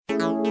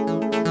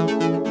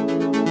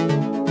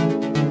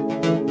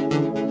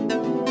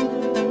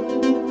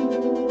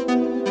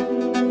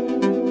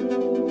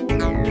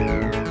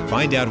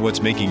Find out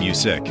what's making you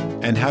sick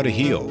and how to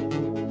heal.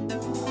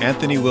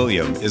 Anthony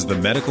William is the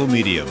medical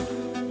medium.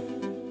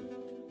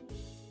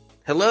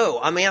 Hello,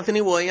 I'm Anthony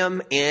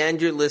William,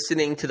 and you're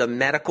listening to the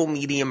Medical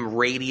Medium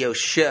Radio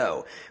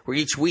Show, where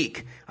each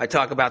week I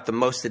talk about the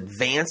most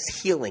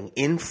advanced healing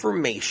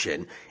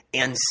information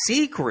and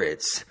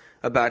secrets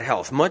about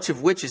health, much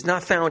of which is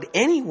not found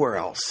anywhere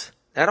else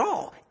at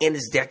all, and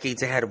is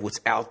decades ahead of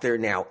what's out there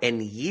now,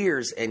 and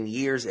years and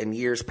years and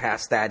years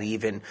past that,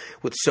 even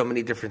with so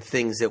many different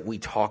things that we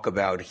talk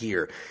about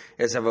here.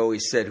 As I've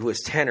always said, who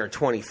has 10 or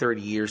 20,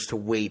 30 years to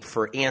wait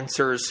for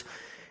answers.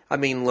 I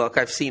mean, look,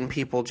 I've seen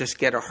people just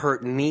get a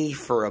hurt knee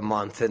for a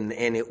month, and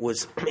it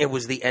was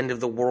the end of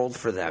the world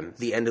for them,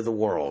 the end of the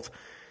world,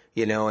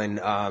 you know. And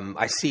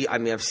I've seen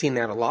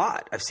that a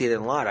lot. I've seen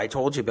it a lot. I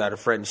told you about a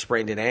friend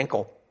sprained an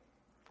ankle,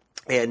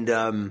 and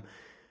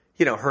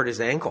hurt his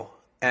ankle,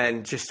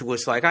 and just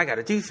was like, I got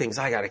to do things.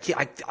 I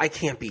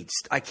can't be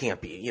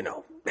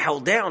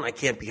held down. I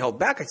can't be held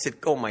back. I said,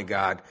 oh my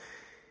God.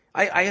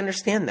 I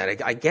understand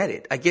that. I get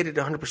it. I get it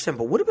 100%.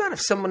 But what about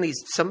if somebody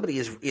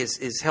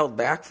is held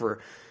back for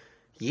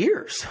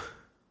years,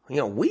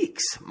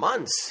 weeks,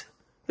 months?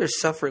 They're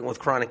suffering with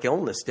chronic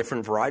illness,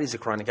 different varieties of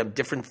chronic,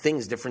 different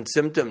things, different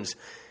symptoms,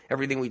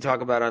 everything we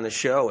talk about on the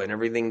show, and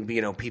everything,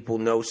 people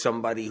know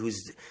somebody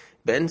who's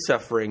been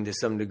suffering to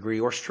some degree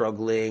or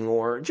struggling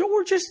or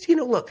just,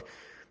 look,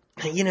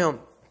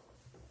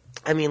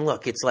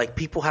 it's like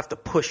people have to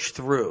push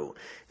through.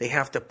 They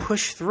have to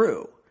push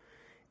through.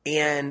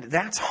 And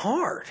that's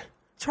hard.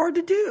 It's hard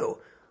to do.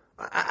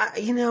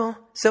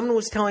 Someone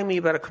was telling me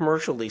about a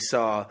commercial they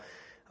saw.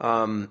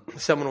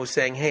 Someone was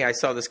saying, hey, I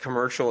saw this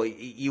commercial.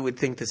 You would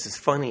think this is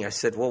funny. I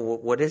said, well,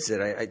 what is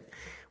it?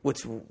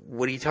 What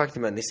are you talking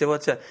about? And they said, well,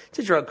 it's a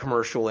drug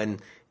commercial, and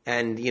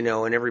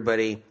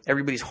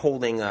everybody's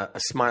holding a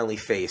smiley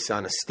face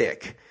on a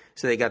stick.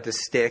 So they got the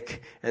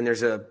stick, and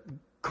there's a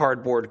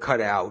cardboard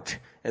cutout,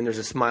 and there's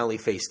a smiley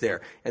face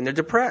there, and they're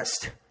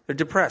depressed. They're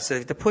depressed. They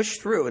have to push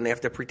through, and they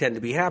have to pretend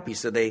to be happy.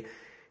 So they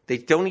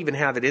don't even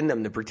have it in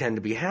them to pretend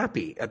to be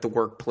happy at the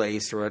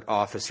workplace or at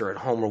office or at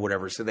home or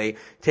whatever. So they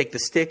take the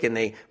stick and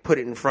they put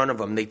it in front of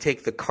them. They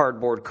take the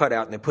cardboard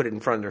cutout and they put it in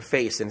front of their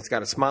face, and it's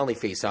got a smiley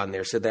face on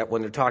there so that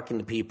when they're talking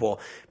to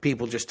people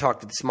just talk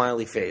to the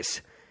smiley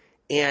face.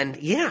 And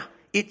yeah,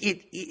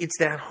 it's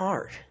that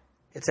hard.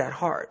 It's that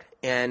hard.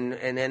 And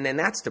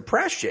that's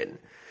depression.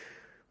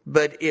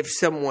 But if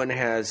someone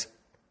has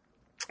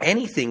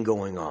anything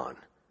going on,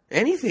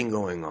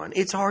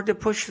 it's hard to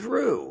push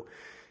through.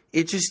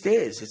 It just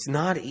is. It's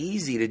not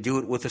easy to do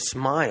it with a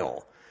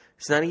smile.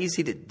 So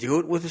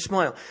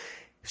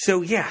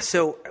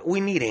we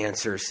need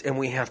answers, and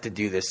we have to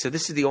do this. So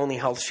this is the only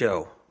health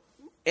show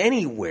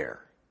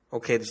anywhere.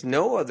 Okay, there's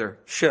no other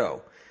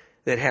show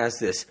that has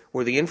this,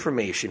 where the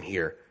information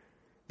here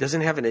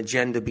doesn't have an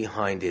agenda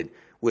behind it,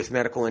 with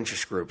medical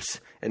interest groups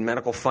and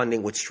medical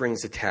funding with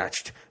strings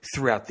attached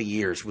throughout the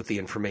years, with the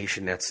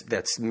information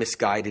that's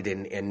misguided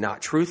and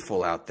not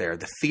truthful out there,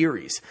 the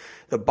theories,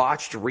 the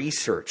botched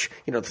research,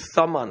 the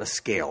thumb on the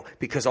scale,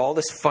 because all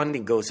this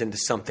funding goes into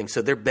something.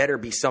 So there better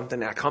be something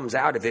that comes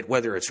out of it,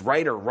 whether it's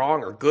right or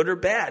wrong or good or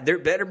bad. There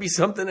better be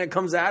something that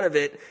comes out of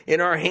it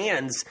in our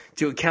hands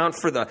to account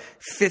for the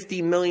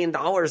 $50 million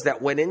that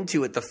went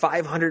into it, the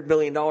 $500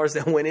 million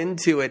that went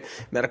into it,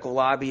 medical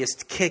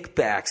lobbyist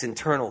kickbacks,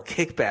 internal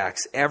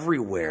kickbacks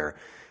everywhere.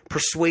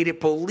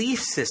 Persuaded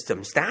belief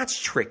systems, that's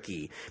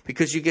tricky,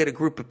 because you get a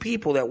group of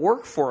people that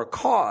work for a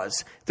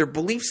cause. Their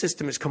belief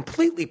system is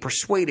completely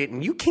persuaded,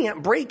 and you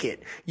can't break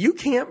it. You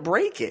can't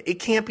break it. It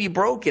can't be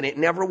broken. It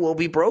never will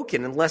be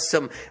broken unless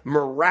some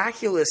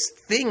miraculous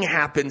thing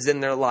happens in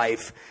their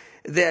life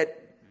that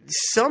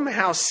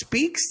somehow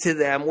speaks to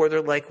them, where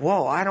they're like,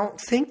 whoa, I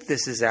don't think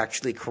this is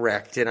actually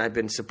correct, and I've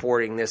been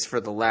supporting this for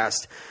the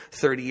last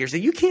 30 years.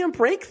 And you can't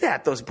break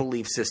those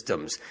belief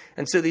systems.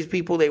 And so these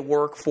people, they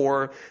work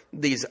for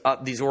these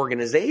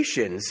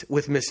organizations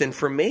with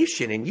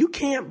misinformation, and you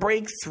can't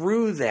break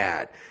through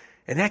that.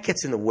 And that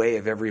gets in the way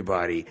of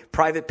everybody.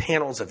 Private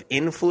panels of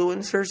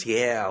influencers,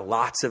 yeah,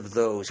 lots of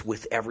those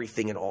with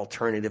everything in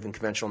alternative and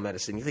conventional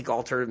medicine. You think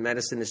alternative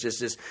medicine is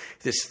just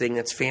this thing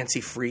that's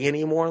fancy-free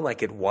anymore,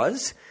 like it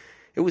was?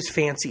 It was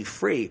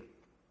fancy-free.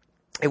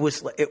 It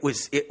was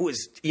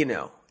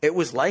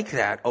like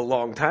that a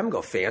long time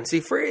ago,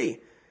 fancy-free.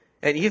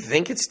 And you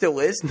think it still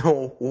is?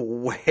 No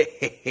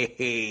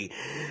way.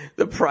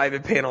 The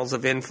private panels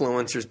of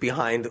influencers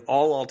behind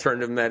all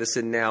alternative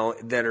medicine now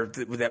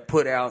that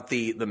put out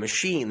the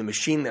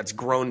machine that's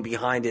grown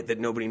behind it that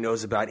nobody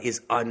knows about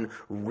is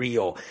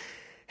unreal.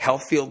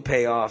 Health field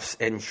payoffs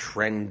and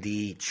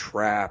trendy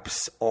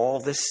traps. All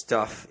this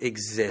stuff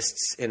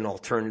exists in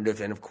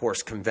alternative, and of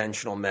course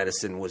conventional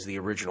medicine was the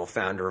original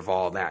founder of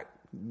all that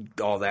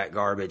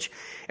garbage.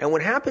 And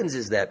what happens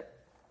is that,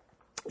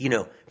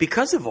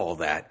 because of all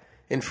that,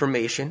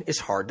 information is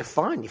hard to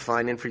find. You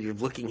find you're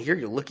looking here,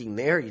 you're looking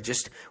there, you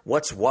just,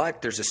 what's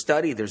what? There's a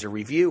study, there's a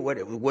review,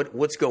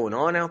 what's going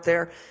on out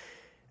there?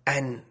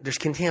 And there's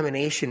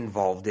contamination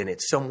involved in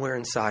it somewhere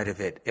inside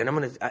of it.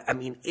 And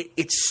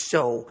it's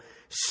so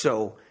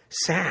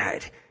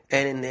sad.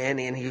 And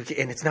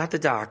it's not the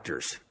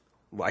doctors.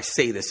 Well, I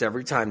say this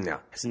every time now.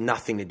 It has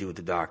nothing to do with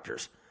the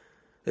doctors.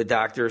 The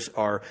doctors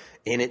are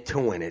in it to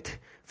win it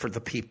for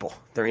the people.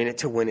 They're in it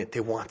to win it. They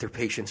want their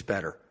patients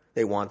better.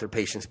 They want their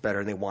patients better,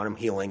 and they want them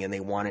healing, and they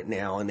want it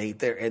now, and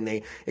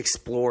they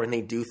explore and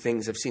they do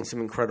things. I've seen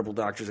some incredible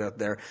doctors out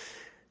there.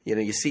 You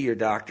know, you see your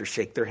doctor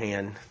shake their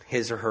hand,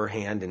 his or her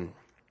hand, and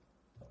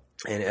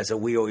as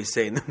we always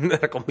say in the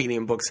medical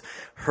medium books,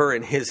 her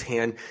and his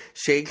hand,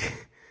 shake,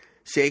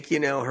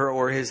 her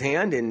or his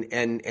hand,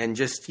 and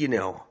just,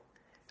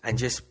 and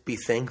just be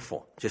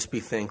thankful. Just be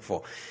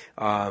thankful.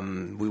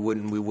 We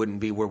wouldn't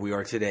be where we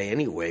are today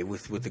anyway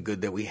with the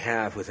good that we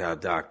have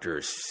without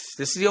doctors.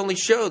 This is the only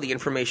show the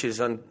information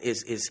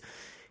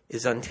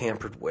is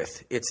untampered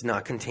with. It's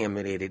not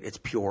contaminated. It's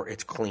pure.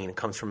 It's clean. It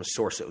comes from a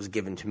source that was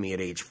given to me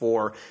at age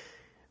 4.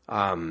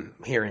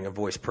 Hearing a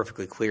voice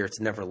perfectly clear. It's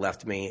never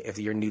left me. If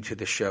you're new to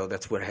the show,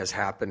 that's what has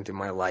happened in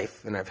my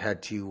life, and I've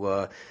had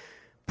to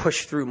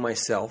push through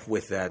myself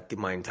with that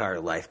my entire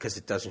life because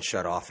it doesn't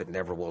shut off. It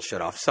never will shut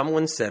off.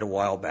 Someone said a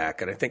while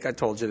back, and I think I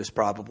told you this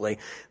probably,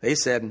 they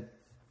said,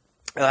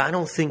 I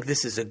don't think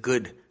this is a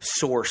good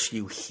source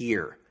you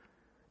hear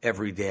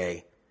every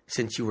day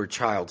since you were a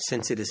child,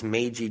 since it has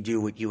made you do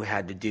what you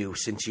had to do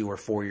since you were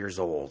 4 years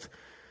old,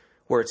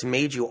 where it's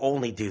made you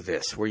only do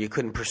this, where you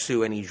couldn't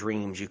pursue any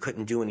dreams, you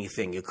couldn't do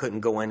anything, you couldn't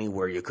go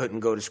anywhere, you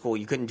couldn't go to school,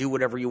 you couldn't do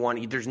whatever you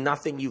wanted. There's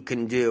nothing you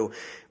can do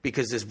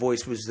because this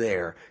voice was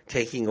there,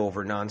 taking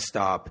over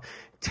nonstop,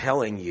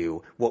 telling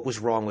you what was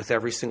wrong with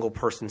every single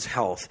person's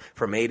health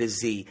from A to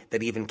Z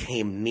that even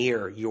came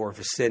near your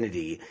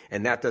vicinity,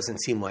 and that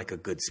doesn't seem like a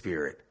good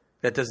spirit.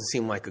 That doesn't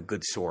seem like a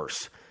good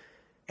source.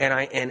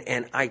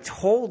 And I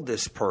told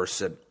this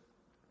person,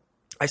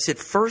 I said,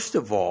 first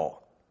of all,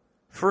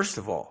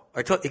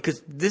 I told,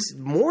 because this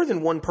more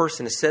than one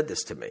person has said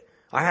this to me.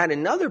 I had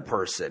another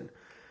person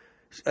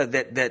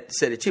that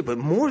said it too, but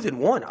more than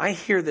one. I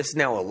hear this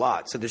now a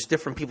lot. So there's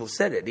different people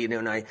said it,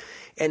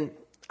 and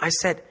I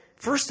said,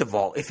 first of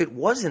all, if it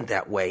wasn't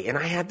that way, and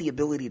I had the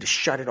ability to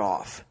shut it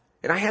off,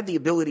 and I had the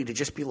ability to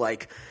just be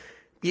like,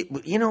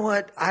 you know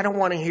what, I don't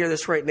want to hear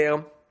this right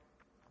now.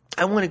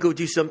 I want to go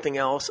do something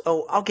else.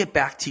 Oh, I'll get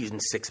back to you in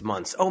 6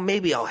 months. Oh,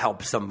 maybe I'll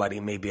help somebody.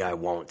 Maybe I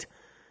won't.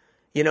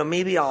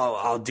 Maybe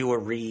I'll do a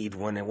read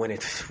when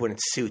it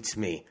suits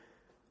me.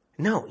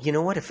 No, you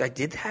know what? If I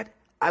did that,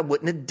 I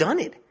wouldn't have done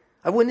it.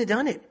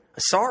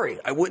 Sorry,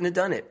 I wouldn't have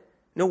done it.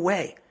 No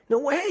way.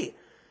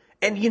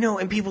 And,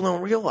 and people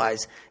don't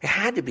realize it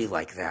had to be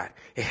like that.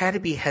 It had to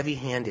be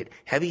heavy-handed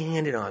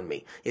on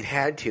me. It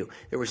had to.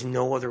 There was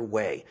no other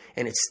way.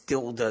 And it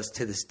still does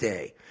to this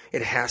day.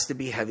 It has to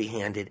be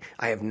heavy-handed.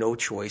 I have no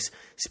choice.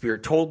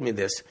 Spirit told me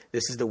this.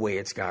 This is the way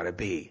it's got to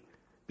be.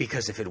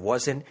 Because if it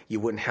wasn't, you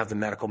wouldn't have the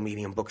Medical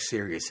Medium book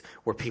series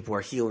where people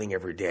are healing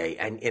every day.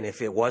 And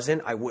if it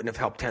wasn't, I wouldn't have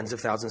helped tens of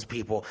thousands of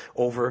people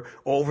over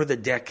the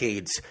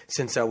decades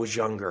since I was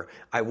younger.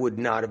 I would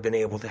not have been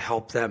able to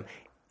help them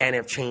and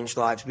have changed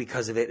lives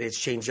because of it. It's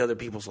changed other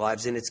people's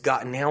lives, and it's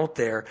gotten out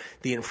there.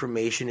 The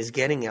information is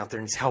getting out there,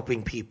 and it's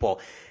helping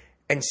people.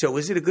 And so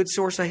is it a good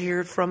source I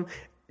hear it from?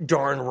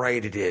 Darn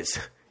right it is.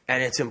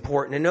 And it's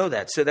important to know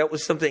that. So that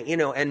was something,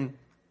 and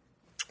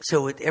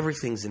so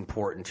everything's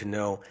important to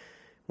know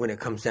when it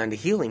comes down to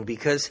healing,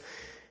 because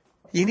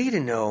you need to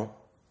know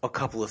a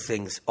couple of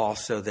things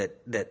also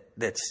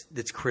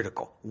that's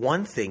critical.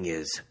 One thing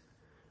is,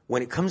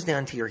 when it comes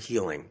down to your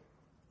healing,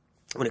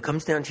 when it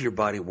comes down to your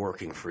body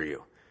working for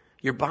you,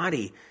 your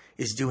body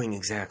is doing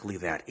exactly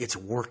that. It's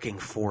working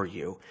for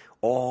you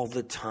all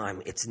the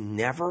time. It's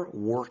never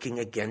working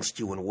against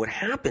you. And what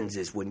happens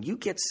is when you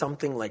get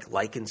something like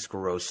lichen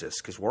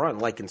sclerosis, because we're on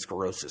lichen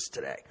sclerosis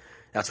today,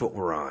 that's what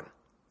we're on.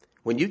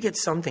 When you get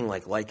something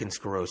like lichen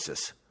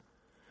sclerosis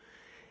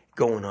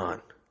going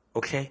on,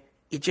 okay,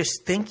 you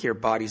just think your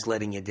body's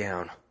letting you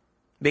down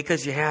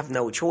because you have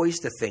no choice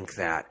to think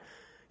that.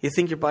 You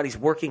think your body's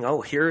working.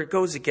 Oh, here it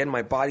goes again.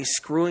 My body's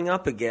screwing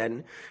up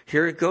again.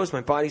 Here it goes.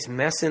 My body's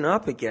messing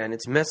up again.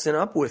 It's messing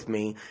up with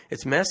me.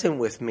 It's messing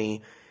with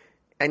me.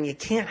 And you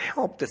can't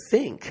help to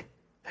think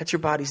that your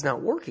body's not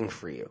working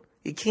for you.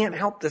 You can't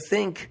help to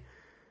think,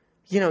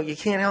 you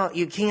can't help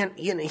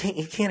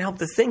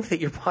to think that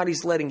your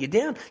body's letting you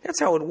down. That's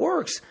how it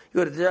works.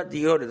 You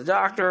go to the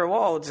doctor.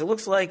 Well, it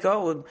looks like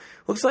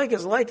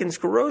it's lichen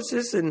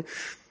sclerosis, and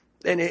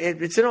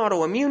it's an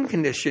autoimmune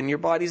condition. Your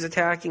body's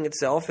attacking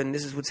itself, and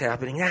this is what's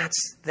happening.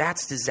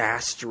 That's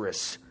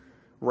disastrous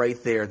right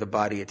there, the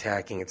body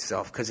attacking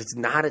itself, because it's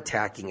not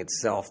attacking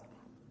itself.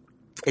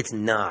 It's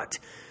not.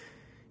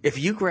 If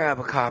you grab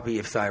a copy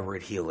of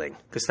Thyroid Healing,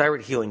 because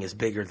Thyroid Healing is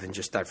bigger than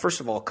just that. First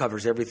of all, it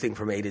covers everything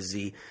from A to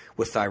Z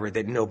with thyroid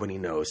that nobody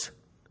knows.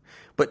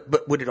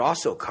 But what it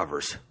also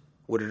covers,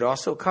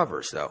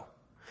 though,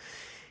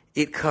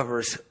 it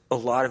covers a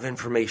lot of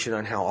information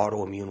on how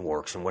autoimmune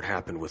works and what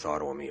happened with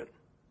autoimmune.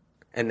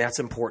 And that's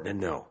important to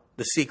know,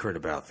 the secret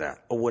about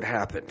that, or what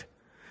happened.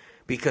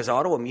 Because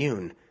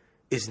autoimmune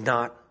it's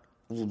not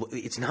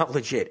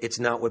legit. It's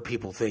not what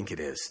people think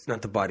it is. It's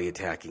not the body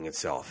attacking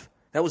itself.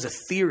 That was a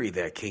theory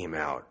that came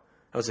out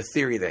That was a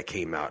theory that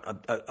came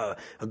out,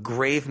 a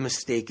grave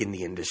mistake in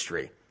the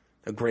industry,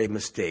 a grave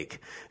mistake.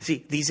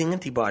 See, these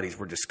antibodies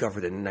were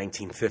discovered in the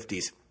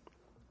 1950s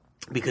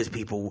because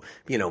people,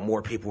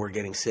 more people were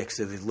getting sick,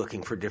 so they're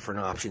looking for different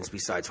options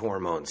besides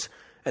hormones.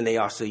 And they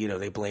also,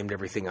 they blamed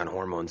everything on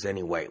hormones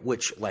anyway,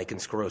 which lichen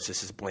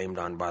sclerosis is blamed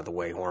on, by the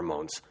way,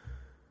 hormones.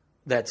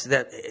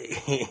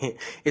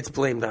 It's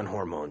blamed on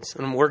hormones,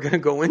 and we're going to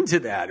go into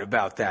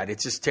about that.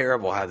 It's just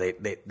terrible how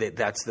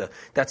that's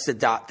the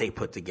dot they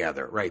put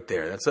together right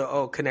there. That's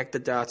connect the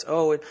dots.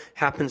 Oh, it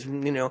happens,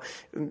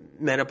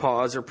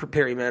 menopause or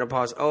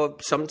perimenopause. Oh,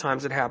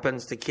 sometimes it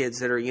happens to kids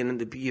that are in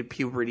the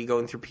puberty,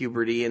 going through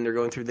puberty, and they're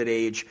going through that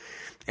age,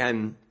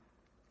 and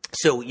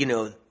so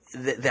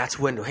that's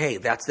when,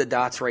 that's the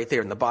dots right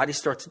there, and the body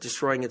starts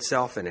destroying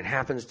itself, and it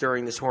happens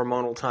during this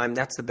hormonal time.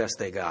 That's the best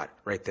they got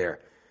right there.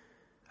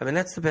 I mean,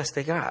 that's the best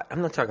they got.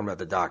 I'm not talking about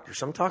the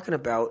doctors. I'm talking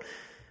about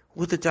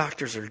what the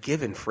doctors are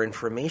given for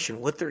information,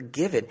 what they're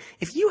given.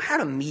 If you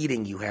had a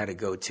meeting you had to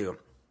go to,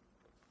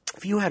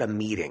 if you had a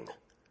meeting,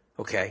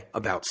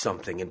 about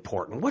something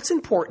important, what's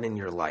important in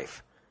your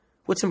life?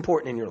 What's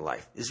important in your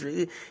life?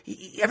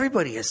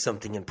 Everybody has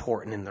something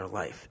important in their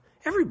life.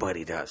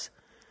 Everybody does.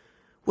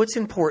 What's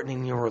important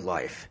in your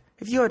life?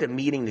 If you had a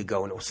meeting to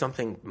go and it was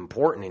something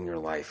important in your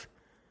life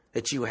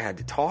that you had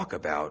to talk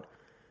about,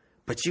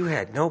 but you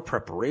had no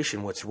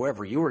preparation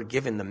whatsoever. You were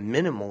given the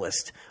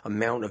minimalist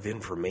amount of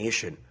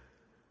information.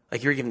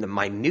 Like you're given the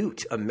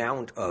minute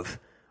amount of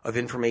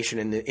information,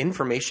 and the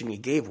information you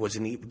gave was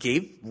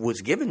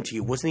given to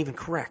you wasn't even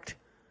correct.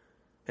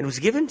 And it was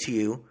given to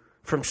you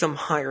from some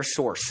higher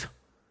source,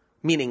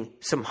 meaning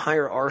some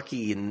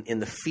hierarchy in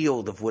the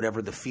field of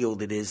whatever the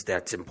field it is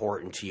that's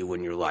important to you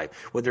in your life,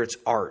 whether it's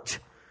art,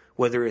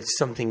 whether it's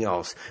something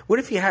else. What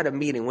if you had a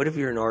meeting? What if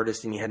you're an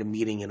artist and you had a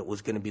meeting and it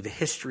was going to be the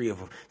history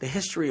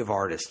of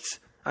artists?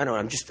 I don't know.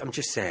 I'm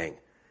just saying.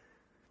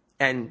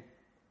 And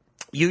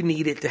you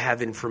needed to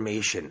have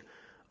information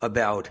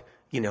about,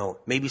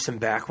 maybe some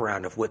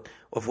background of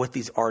what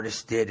these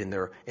artists did in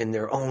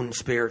their own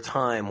spare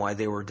time while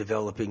they were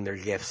developing their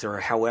gifts, or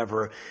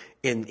however,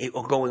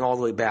 going all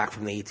the way back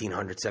from the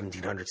 1800s,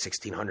 1700s,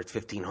 1600s,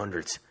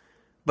 1500s.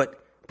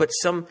 But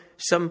some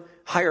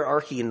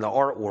hierarchy in the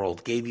art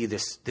world gave you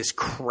this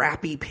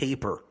crappy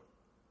paper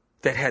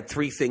that had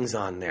 3 things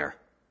on there,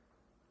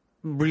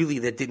 really,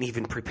 that didn't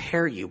even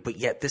prepare you, but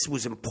yet this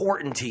was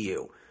important to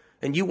you.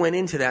 And you went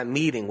into that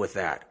meeting with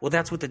that. Well,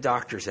 that's what the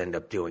doctors end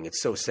up doing.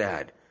 It's so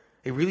sad.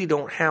 They really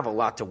don't have a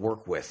lot to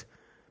work with,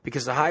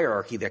 because the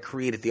hierarchy that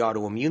created the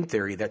autoimmune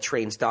theory that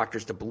trains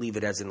doctors to believe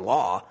it as in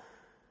law,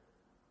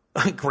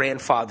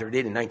 grandfathered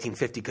it in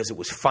 1950 because it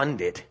was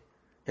funded.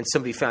 And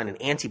somebody found an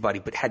antibody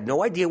but had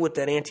no idea what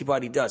that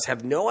antibody does,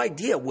 have no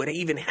idea what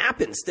even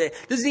happens.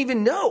 Doesn't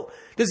even know.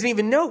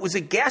 It was a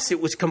guess. It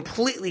was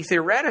completely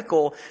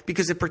theoretical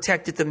because it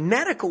protected the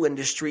medical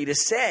industry to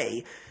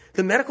say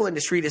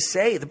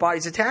the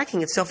body's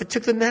attacking itself. It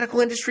took the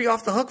medical industry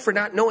off the hook for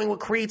not knowing what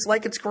creates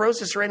lichen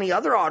sclerosis or any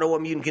other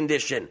autoimmune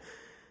condition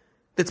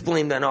that's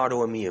blamed on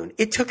autoimmune.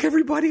 It took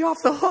everybody off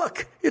the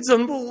hook. It's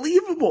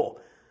unbelievable.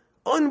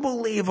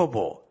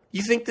 Unbelievable.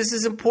 You think this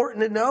is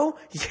important to know?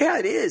 Yeah,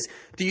 it is.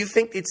 Do you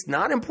think it's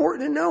not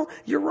important to know?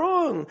 You're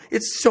wrong.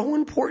 It's so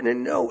important to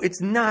know.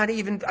 It's not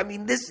even,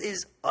 this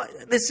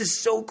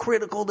is so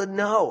critical to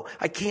know.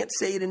 I can't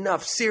say it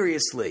enough.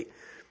 Seriously.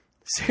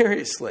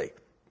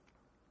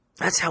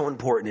 That's how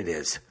important it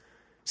is.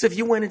 So if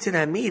you went into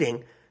that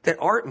meeting, that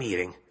art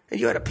meeting, and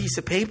you had a piece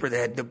of paper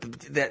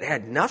that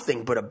had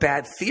nothing but a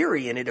bad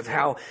theory in it of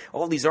how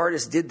all these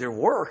artists did their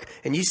work,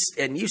 and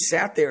you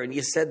sat there and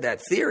you said that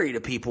theory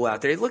to people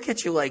out there, they look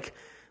at you like,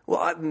 well,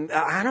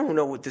 I don't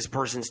know what this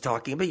person's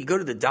talking about. You go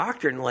to the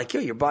doctor and like,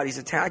 your body's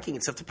attacking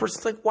itself. The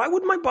person's like, why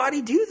would my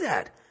body do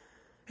that?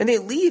 And they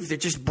leave. They're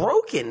just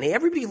broken.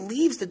 Everybody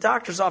leaves the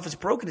doctor's office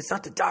broken. It's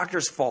not the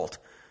doctor's fault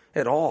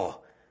at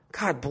all.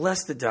 God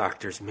bless the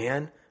doctors,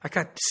 man. I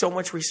got so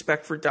much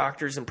respect for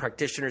doctors and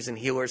practitioners and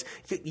healers.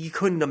 You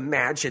couldn't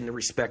imagine the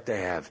respect I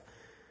have.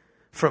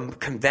 From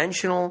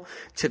conventional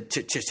to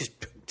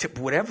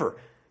whatever,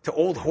 to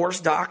old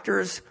horse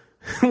doctors,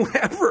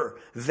 whatever,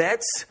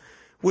 vets,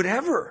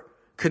 whatever.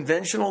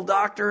 Conventional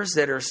doctors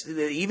that are,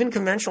 even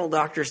conventional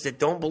doctors that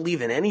don't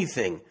believe in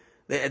anything.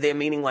 They're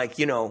meaning like,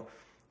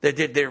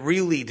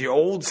 they're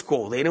old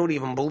school. They don't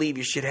even believe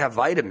you should have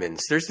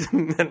vitamins. There's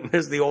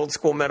the old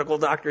school medical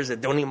doctors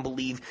that don't even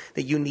believe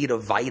that you need a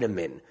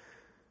vitamin.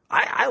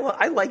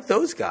 I like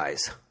those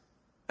guys.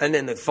 And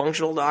then the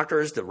functional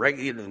doctors, the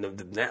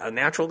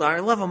natural doctor, I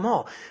love them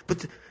all.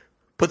 But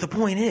the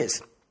point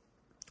is,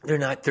 they're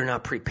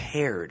not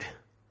prepared.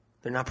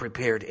 They're not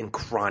prepared in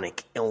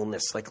chronic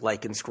illness like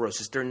lichen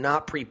sclerosis. They're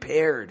not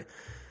prepared.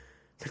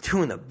 They're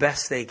doing the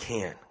best they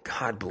can.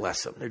 God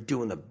bless them. They're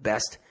doing the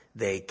best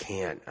they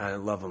can. I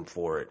love them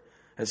for it.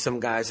 And some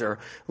guys are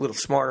a little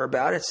smarter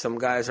about it. Some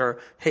guys are,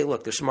 hey,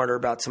 look, they're smarter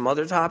about some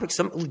other topics.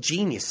 Some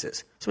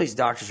geniuses. Some of these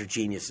doctors are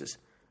geniuses.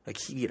 Like,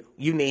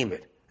 you name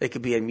it. They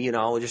could be an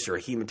immunologist or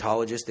a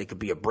hematologist. They could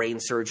be a brain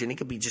surgeon. They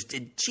could be just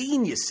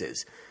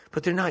geniuses.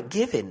 But they're not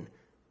given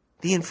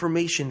the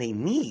information they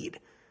need.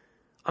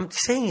 I'm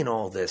saying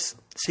all this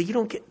so you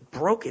don't get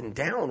broken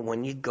down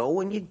when you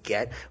go and you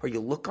get, or you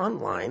look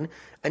online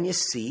and you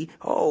see,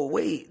 oh,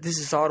 wait, this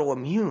is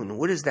autoimmune.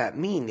 What does that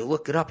mean? You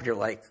look it up and you're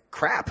like,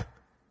 crap.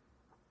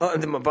 Oh,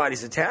 and then my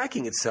body's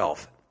attacking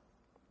itself.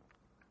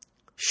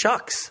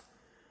 Shucks.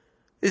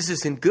 This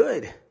isn't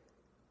good.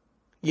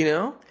 You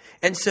know?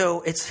 And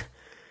so it's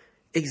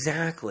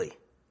exactly.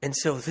 And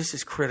so this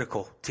is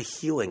critical to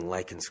healing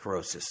lichen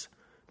sclerosis,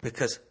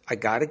 because I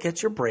got to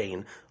get your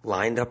brain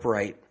lined up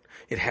right.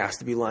 It has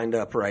to be lined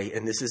up right.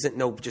 And this isn't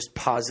no just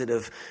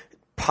positive,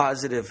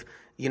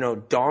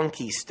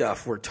 donkey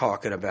stuff we're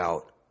talking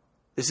about.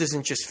 This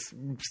isn't just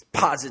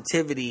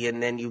positivity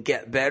and then you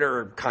get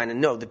better kind of.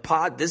 No,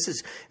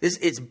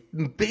 it's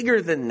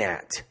bigger than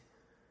that.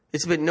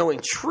 It's about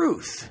knowing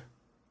truth.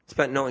 It's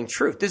about knowing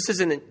truth. This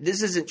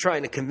isn't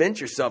trying to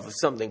convince yourself of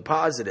something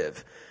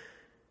positive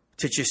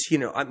to just,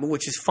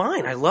 which is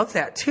fine. I love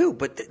that too.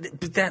 But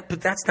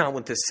that's not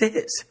what this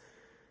is.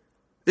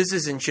 This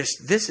isn't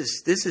just, this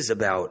is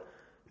about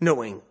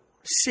knowing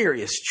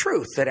serious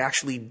truth that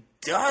actually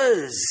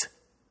does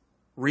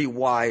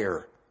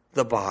rewire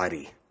the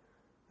body,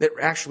 that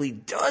actually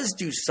does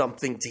do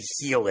something to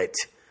heal it,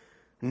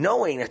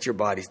 knowing that your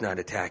body's not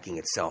attacking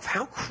itself.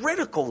 How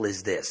critical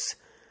is this?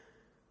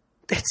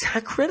 It's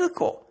not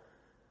critical.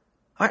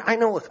 I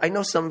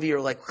know some of you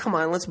are like, come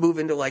on, let's move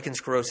into lichen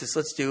sclerosis.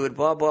 Let's do it,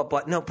 blah, blah,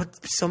 blah. No, but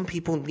some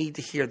people need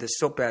to hear this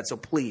so bad, so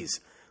please.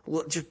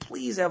 Just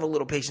please have a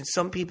little patience.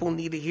 Some people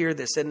need to hear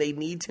this, and they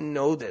need to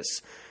know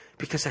this,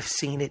 because I've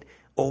seen it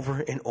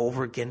over and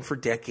over again for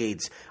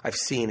decades. I've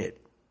seen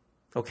it,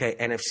 okay?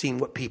 And I've seen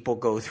what people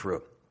go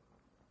through,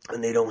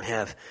 and they don't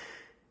have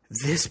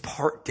this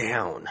part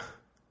down.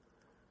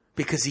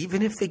 Because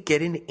even if they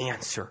get an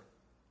answer,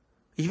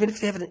 even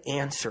if they have an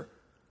answer,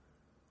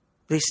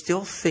 they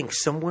still think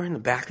somewhere in the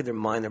back of their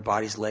mind their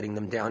body's letting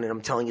them down. And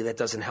I'm telling you, that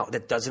doesn't help.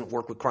 That doesn't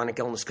work with chronic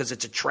illness, because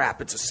it's a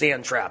trap. It's a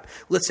sand trap.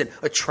 Listen,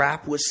 a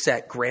trap was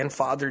set,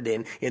 grandfathered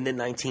in the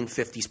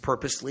 1950s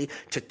purposely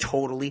to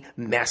totally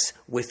mess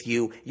with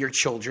you, your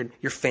children,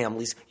 your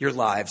families, your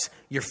lives,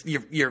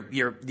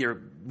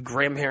 your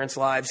grandparents'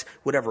 lives,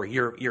 whatever,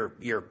 your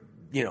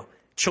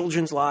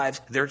children's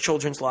lives, their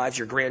children's lives,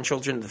 your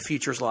grandchildren, the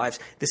future's lives.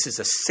 This is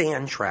a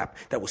sand trap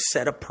that was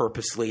set up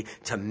purposely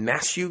to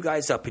mess you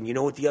guys up. And you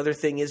know what the other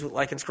thing is with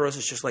lichen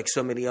sclerosis, just like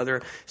so many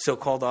other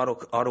so-called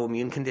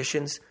autoimmune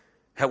conditions?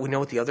 How we know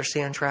what the other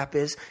sand trap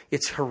is?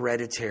 It's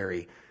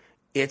hereditary.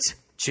 It's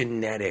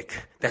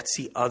genetic. That's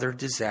the other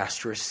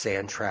disastrous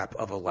sand trap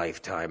of a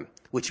lifetime,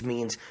 which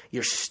means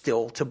you're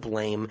still to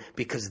blame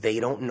because they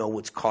don't know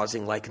what's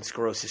causing lichen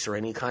sclerosis or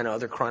any kind of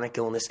other chronic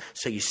illness,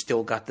 so you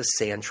still got the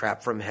sand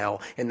trap from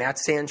hell. And that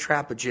sand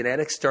trap of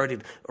genetics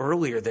started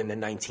earlier than the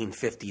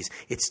 1950s.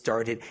 It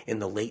started in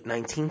the late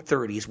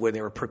 1930s, where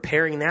they were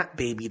preparing that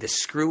baby to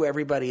screw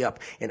everybody up.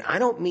 And I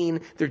don't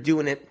mean they're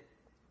doing it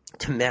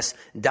to mess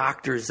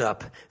doctors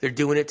up. They're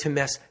doing it to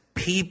mess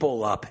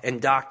people up.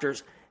 And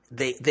doctors,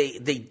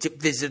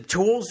 the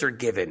tools are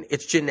given.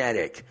 It's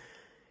genetic.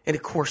 And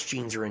of course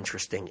genes are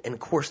interesting, and of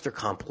course they're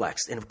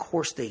complex, and of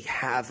course they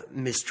have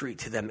mystery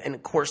to them, and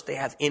of course they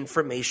have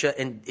information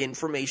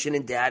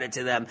and data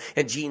to them,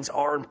 and genes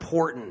are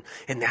important,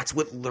 and that's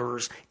what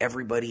lures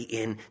everybody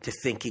into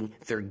thinking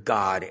they're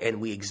God, and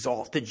we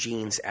exalt the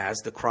genes as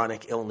the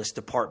chronic illness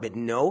department.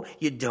 No,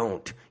 you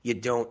don't. You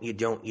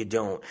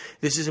don't.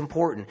 This is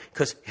important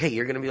because, hey,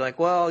 you're going to be like,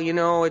 well,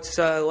 it's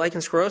lichen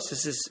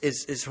sclerosis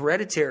is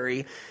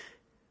hereditary.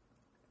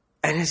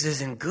 And this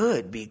isn't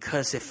good,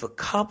 because if a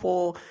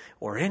couple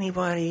or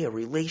anybody, a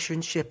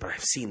relationship,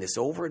 I've seen this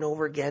over and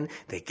over again,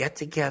 they get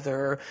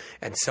together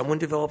and someone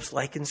develops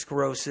lichen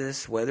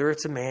sclerosis, whether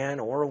it's a man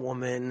or a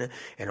woman,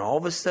 and all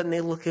of a sudden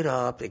they look it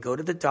up, they go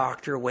to the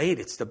doctor, wait,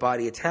 it's the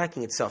body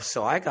attacking itself.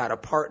 So I got a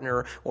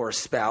partner or a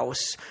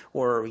spouse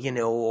or,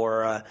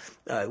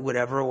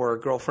 whatever, or a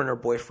girlfriend or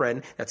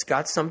boyfriend that's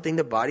got something,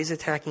 the body's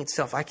attacking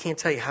itself. I can't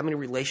tell you how many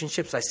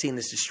relationships I've seen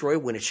this destroy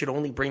when it should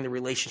only bring the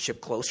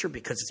relationship closer,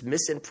 because it's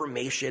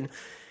misinformation.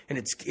 And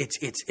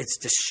it's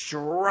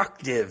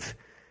destructive.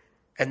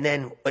 And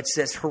then it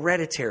says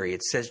hereditary.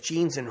 It says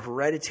genes and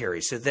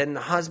hereditary. So then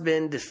the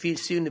husband, the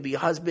soon-to-be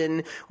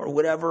husband or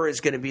whatever, is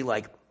going to be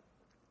like,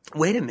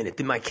 wait a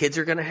minute, my kids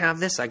are going to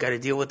have this? I got to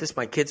deal with this?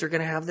 My kids are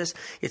going to have this?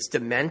 It's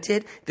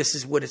demented. This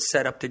is what it's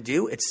set up to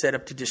do. It's set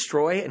up to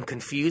destroy and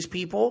confuse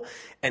people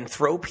and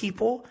throw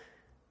people.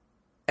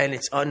 And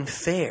it's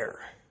unfair.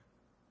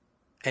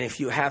 And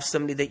if you have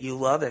somebody that you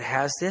love that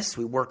has this,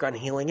 we work on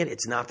healing it.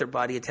 It's not their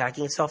body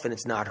attacking itself, and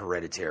it's not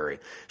hereditary.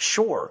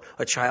 Sure,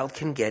 a child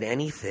can get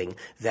anything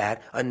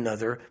that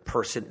another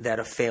person, that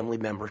a family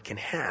member can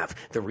have.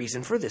 The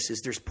reason for this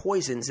is there's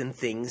poisons and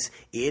things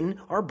in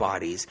our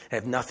bodies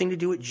that have nothing to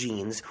do with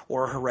genes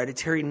or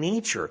hereditary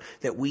nature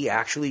that we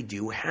actually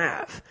do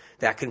have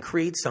that can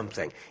create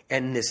something.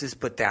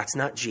 But that's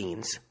not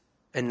genes,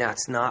 and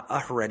that's not a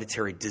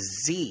hereditary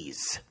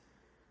disease.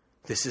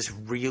 This is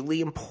really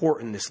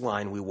important, this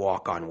line we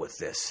walk on with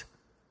this.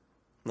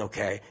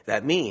 Okay?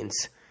 That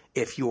means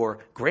If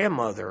your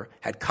grandmother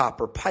had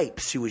copper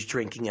pipes, she was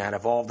drinking out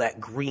of all that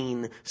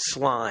green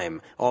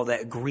slime, all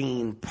that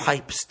green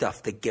pipe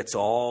stuff that gets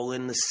all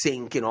in the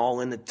sink and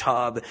all in the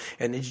tub,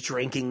 and is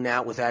drinking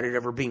that without it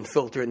ever being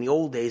filtered in the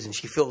old days, and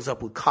she fills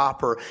up with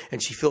copper,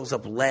 and she fills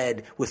up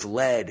lead with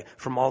lead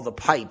from all the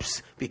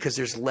pipes, because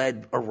there's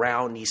lead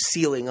around, he's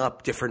sealing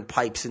up different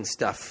pipes and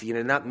stuff,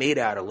 not made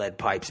out of lead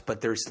pipes,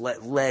 but there's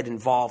lead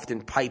involved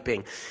in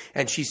piping,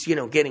 and she's,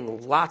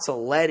 getting lots of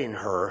lead in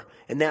her,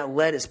 and that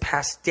lead is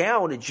passed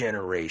down a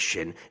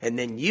generation, and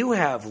then you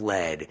have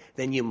lead,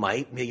 then you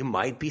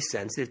might be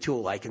sensitive to a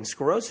lichen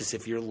sclerosis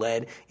if you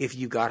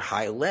got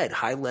high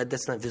lead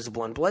that's not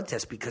visible on blood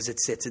tests because it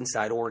sits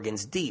inside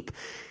organs deep,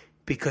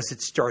 because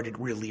it started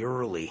really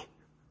early.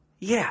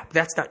 Yeah,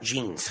 that's not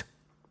genes,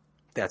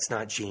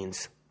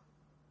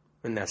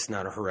 and that's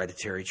not a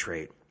hereditary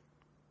trait.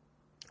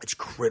 It's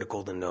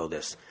critical to know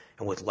this.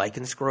 And with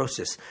lichen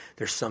sclerosis,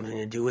 there's something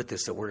to do with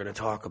this that we're going to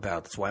talk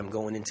about. That's why I'm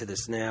going into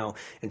this now,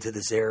 into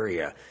this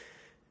area.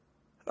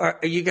 Are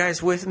you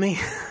guys with me?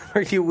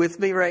 Are you with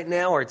me right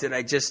now? Or did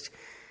I just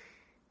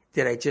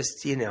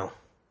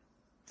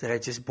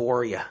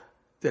bore you?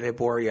 Did I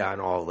bore you on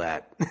all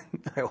that?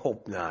 I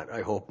hope not.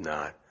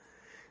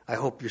 I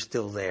hope you're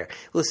still there.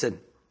 Listen,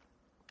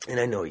 and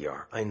I know you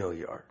are.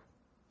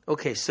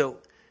 Okay, so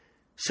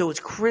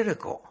it's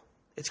critical.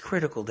 It's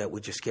critical that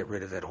we just get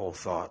rid of that whole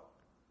thought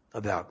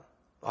about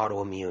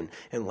autoimmune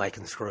and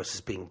lichen sclerosis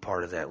being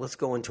part of that. Let's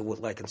go into what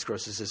lichen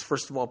sclerosis is.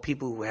 First of all,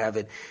 people who have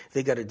it,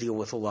 they got to deal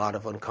with a lot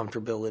of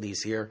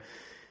uncomfortabilities here.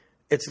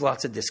 It's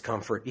lots of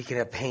discomfort. You can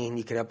have pain,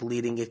 you can have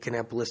bleeding, you can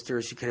have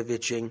blisters, you can have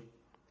itching.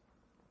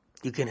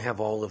 You can have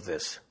all of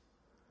this.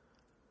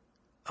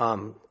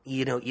 And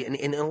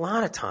a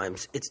lot of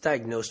times it's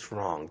diagnosed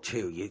wrong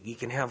too. You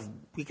can have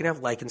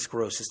lichen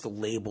sclerosis, the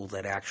label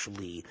that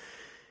actually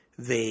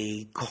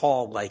they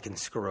call lichen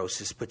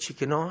sclerosis, but you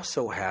can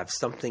also have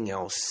something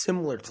else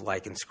similar to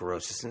lichen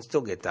sclerosis and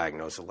still get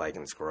diagnosed with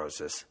lichen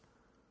sclerosis.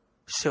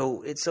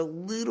 So it's a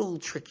little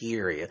tricky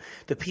area.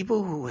 The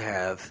people who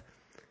have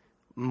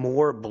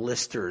more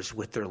blisters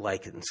with their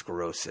lichen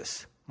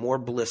sclerosis, more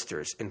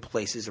blisters in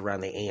places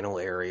around the anal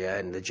area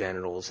and the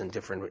genitals and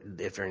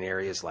different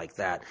areas like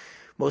that,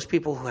 most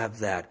people who have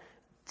that,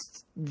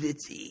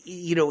 it's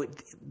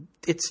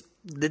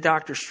the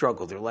doctors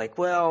struggle. They're like,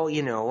 well,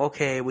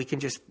 okay,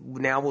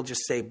 we'll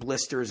just say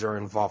blisters are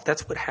involved.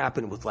 That's what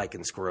happened with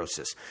lichen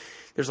sclerosis.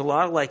 There's a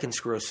lot of lichen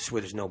sclerosis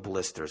where there's no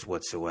blisters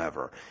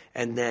whatsoever.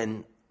 And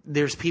then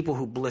there's people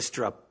who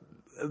blister up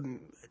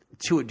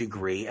to a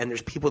degree, and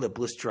there's people that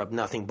blister up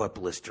nothing but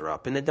blister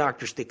up. And the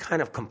doctors, they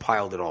kind of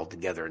compiled it all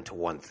together into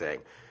one thing.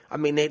 I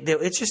mean,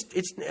 it's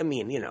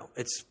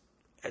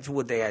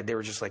what they had. They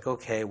were just like,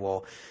 okay,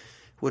 well,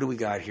 what do we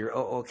got here?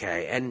 Oh,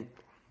 okay. And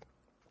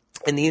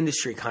the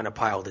industry kind of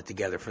piled it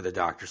together for the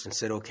doctors and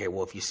said, okay,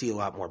 well, if you see a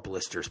lot more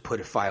blisters,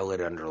 file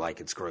it under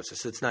lichen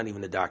sclerosis. So it's not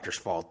even the doctor's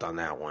fault on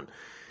that one.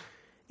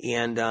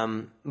 And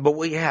but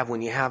what you have,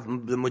 when you have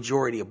the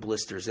majority of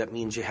blisters, that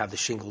means you have the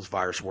shingles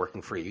virus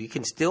working for you. You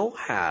can still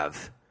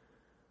have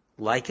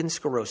lichen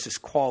sclerosis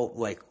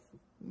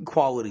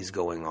qualities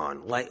going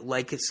on,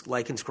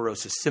 lichen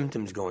sclerosis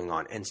symptoms going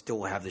on, and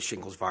still have the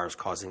shingles virus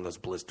causing those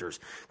blisters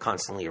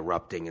constantly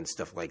erupting and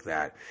stuff like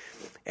that.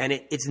 And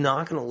it's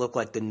not going to look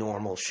like the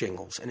normal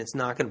shingles, and it's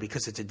not going to,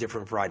 because it's a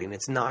different variety, and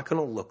it's not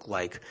going to look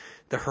like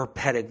the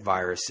herpetic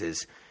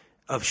viruses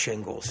of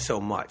shingles so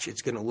much.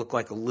 It's going to look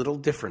like a little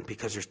different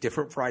because there's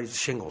different varieties of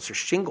shingles. There's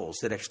shingles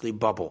that actually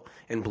bubble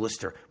and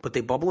blister, but they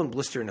bubble and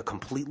blister in a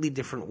completely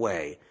different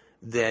way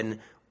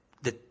than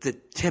the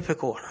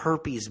typical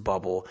herpes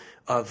bubble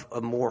of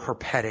a more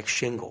herpetic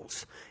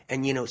shingles.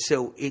 And,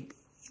 so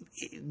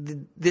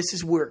this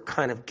is where it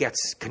kind of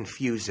gets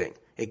confusing.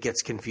 It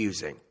gets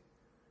confusing.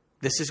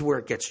 This is where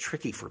it gets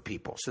tricky for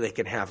people. So they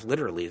can have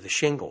literally the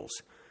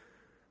shingles,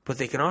 but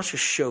they can also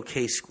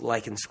showcase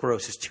lichen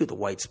sclerosis too, the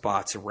white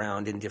spots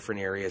around in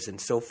different areas and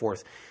so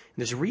forth. And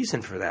there's a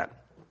reason for that.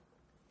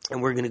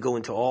 And we're going to go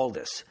into all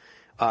this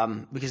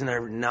because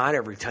not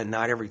every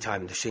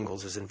time the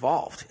shingles is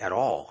involved at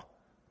all.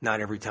 Not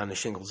every time the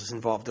shingles is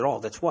involved at all.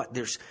 That's what.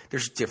 There's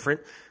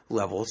different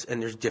levels and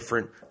there's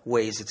different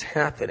ways it's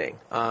happening.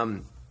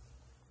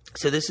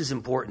 So this is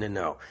important to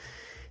know.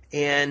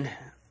 And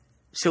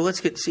so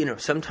let's get,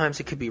 sometimes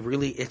it could be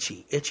really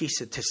itchy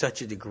to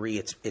such a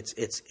degree.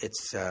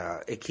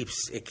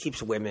 It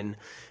keeps women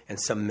and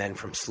some men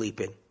from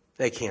sleeping.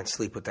 They can't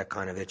sleep with that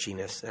kind of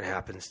itchiness that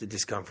happens. The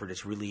discomfort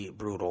is really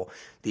brutal.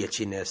 The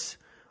itchiness.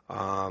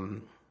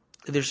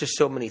 There's just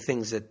so many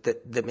things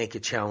that make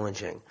it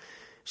challenging.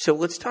 So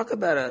let's talk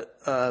about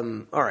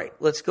all right,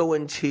 let's go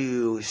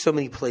into so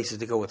many places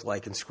to go with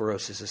lichen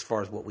sclerosis as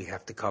far as what we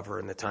have to cover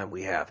in the time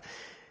we have.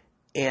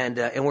 And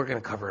we're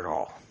going to cover it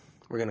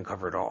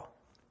all.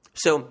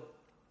 So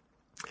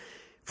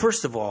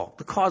first of all,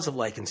 the cause of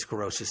lichen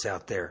sclerosis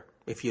out there,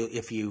 if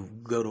you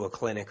go to a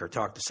clinic or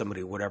talk to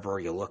somebody, whatever, or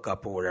you look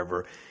up or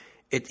whatever,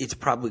 it's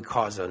probably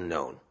cause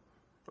unknown.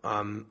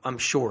 I'm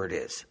sure it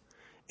is.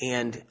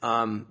 And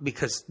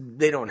because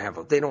they don't have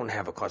a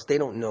cause. They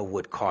don't know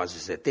what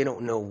causes it. They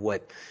don't know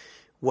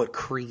what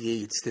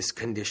creates this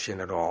condition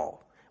at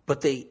all.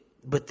 But they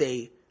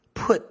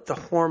put the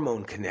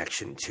hormone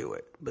connection to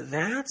it. But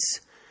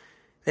that's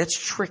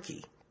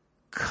tricky,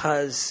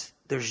 because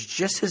there's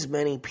just as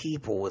many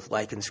people with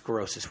lichen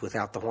sclerosus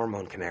without the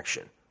hormone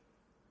connection.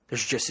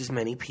 There's just as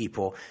many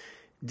people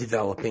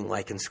developing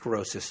lichen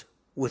sclerosus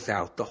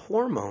without the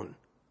hormone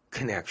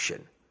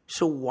connection.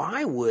 So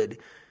why would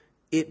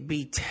it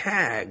be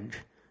tagged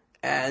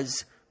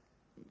as,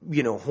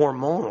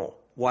 hormonal?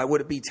 Why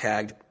would it be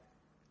tagged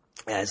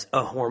as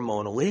a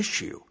hormonal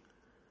issue?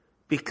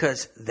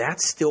 Because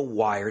that's still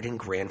wired and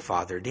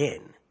grandfathered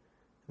in.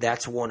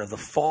 That's one of the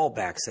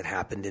fallbacks that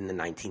happened in the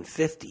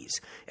 1950s.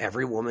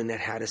 Every woman that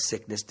had a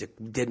sickness,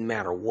 didn't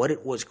matter what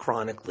it was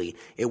chronically,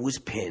 it was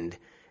pinned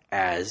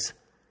as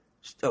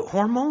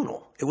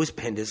hormonal. It was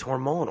pinned as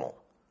hormonal.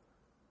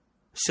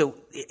 So,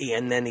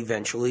 and then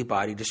eventually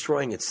body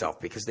destroying itself,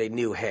 because they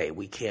knew, hey,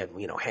 we can't,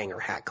 hang our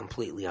hat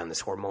completely on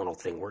this hormonal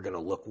thing. We're going to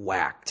look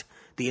whacked.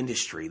 The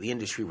industry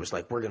was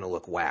like, we're going to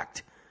look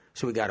whacked.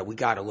 So we got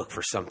to look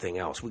for something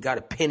else. We got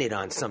to pin it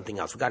on something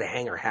else. We got to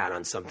hang our hat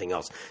on something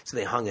else. So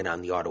they hung it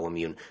on the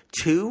autoimmune.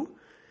 Two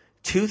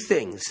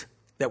things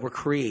that were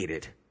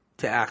created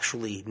to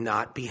actually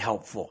not be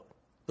helpful.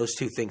 Those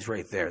two things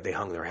right there, they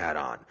hung their hat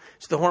on.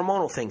 So the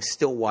hormonal thing's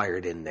still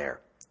wired in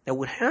there. Now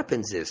what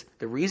happens is,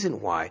 the reason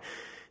why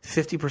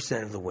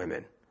 50% of the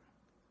women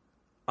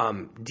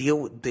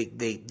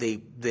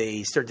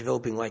they start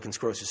developing lichen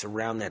sclerosus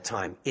around that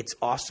time, it's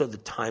also the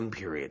time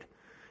period.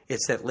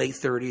 It's that late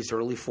 30s,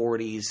 early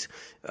 40s,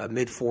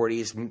 mid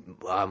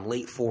 40s,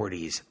 late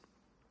 40s,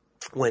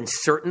 when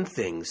certain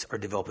things are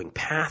developing,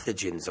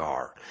 pathogens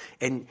are,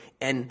 and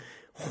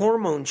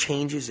hormone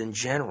changes in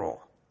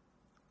general.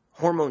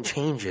 Hormone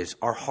changes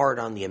are hard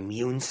on the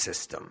immune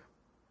system.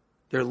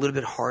 They're a little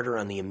bit harder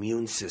on the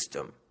immune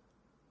system.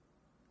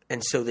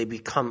 And so they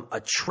become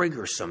a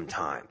trigger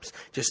sometimes.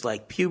 Just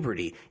like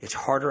puberty, it's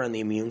harder on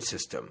the immune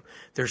system.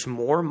 There's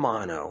more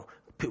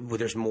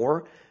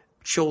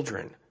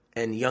children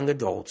and young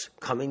adults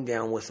coming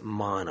down with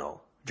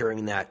mono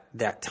during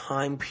that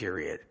time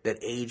period, that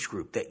age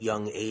group, that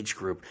young age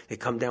group. They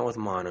come down with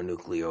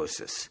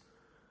mononucleosis.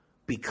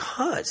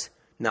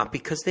 Not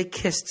because they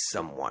kissed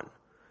someone.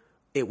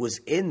 It was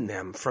in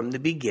them from the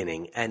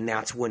beginning, and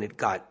that's when it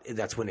got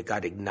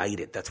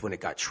ignited. That's when it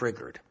got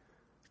triggered.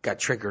 It got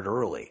triggered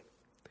early.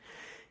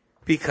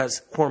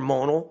 Because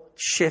hormonal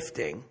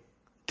shifting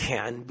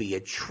can be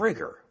a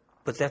trigger,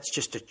 but that's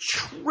just a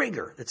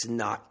trigger. That's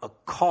not a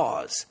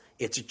cause.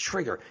 It's a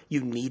trigger.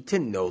 You need to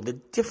know the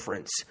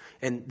difference,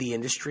 and the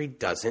industry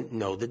doesn't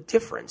know the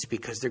difference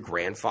because they're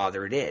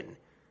grandfathered in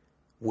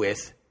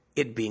with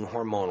it being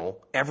hormonal,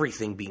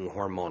 everything being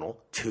hormonal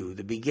to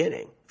the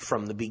beginning,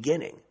 from the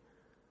beginning.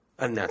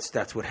 And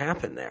that's what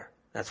happened there.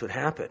 That's what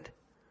happened.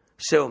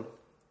 So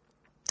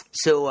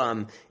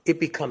it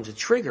becomes a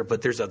trigger,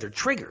 but there's other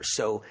triggers.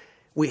 So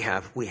we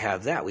have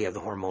that. We have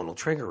the hormonal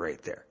trigger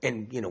right there.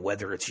 And,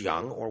 whether it's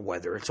young or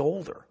whether it's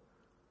older,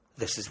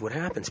 this is what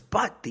happens.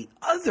 But the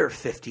other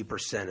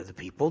 50% of the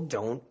people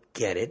don't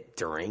get it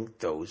during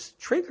those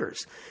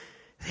triggers.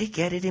 They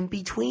get it in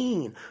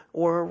between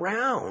or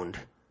around.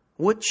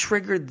 What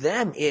triggered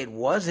them? It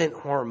wasn't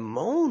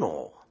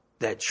hormonal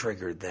that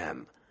triggered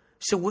them.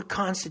 So what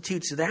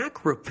constitutes that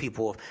group of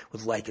people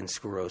with lichen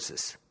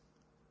sclerosus?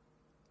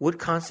 What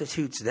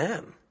constitutes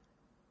them?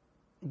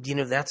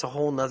 That's a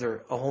whole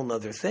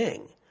nother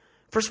thing.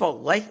 First of all,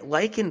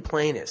 lichen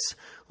planus.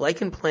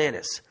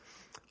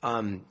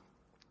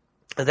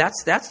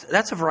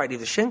 That's a variety of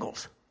the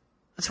shingles.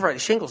 That's a variety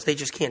of shingles. They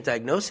just can't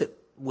diagnose it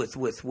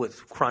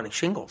with chronic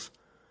shingles.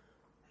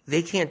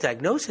 They can't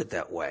diagnose it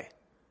that way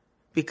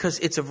because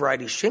it's a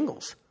variety of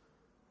shingles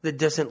that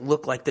doesn't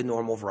look like the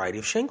normal variety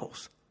of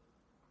shingles.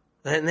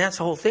 And that's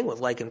the whole thing with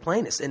lichen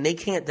planus. And they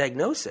can't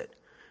diagnose it.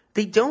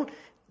 They don't.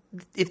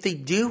 If they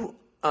do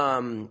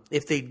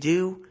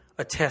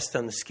a test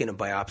on the skin, a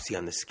biopsy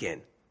on the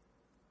skin,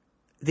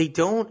 they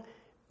don't.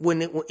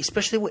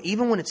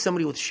 Even when it's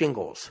somebody with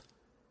shingles,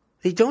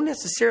 they don't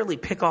necessarily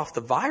pick off the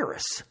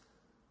virus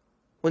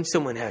when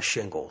someone has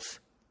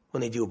shingles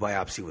when they do a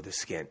biopsy with the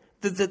skin.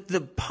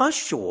 The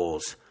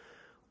pustules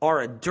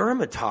are a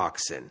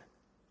dermatoxin.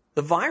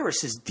 The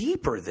virus is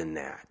deeper than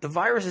that. The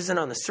virus isn't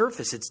on the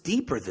surface. It's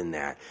deeper than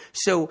that.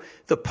 So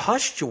the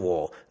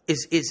pustule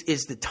is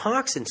the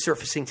toxin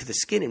surfacing to the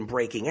skin and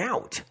breaking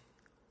out.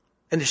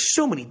 And there's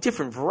so many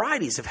different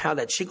varieties of how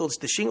the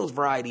shingles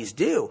varieties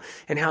do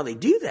and how they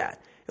do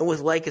that. And with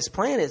lichen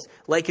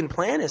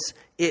planus,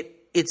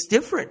 it's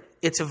different.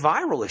 It's a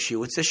viral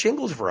issue. It's a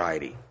shingles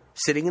variety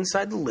sitting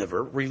inside the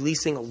liver,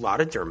 releasing a lot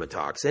of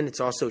dermatoxin.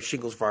 It's also a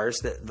shingles virus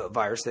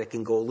that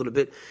can go a little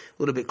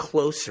bit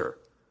closer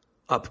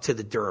up to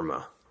the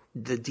derma,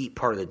 the deep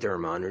part of the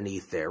derma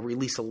underneath there,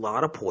 release a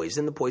lot of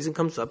poison. The poison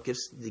comes up,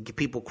 gives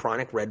people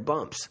chronic red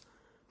bumps.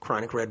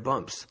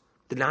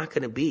 They're not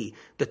going to be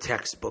the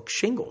textbook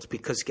shingles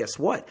because guess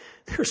what?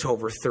 There's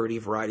over 30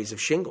 varieties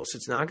of shingles.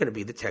 It's not going to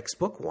be the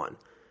textbook one.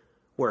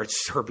 where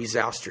it's herpes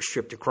zoster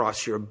stripped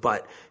across your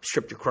butt,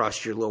 stripped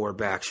across your lower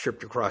back,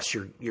 stripped across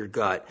your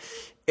gut.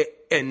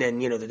 And then,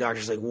 the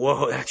doctor's like,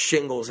 whoa, that's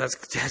shingles. That's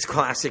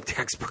classic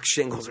textbook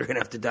shingles. We're going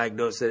to have to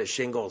diagnose that as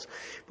shingles.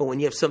 But when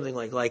you have something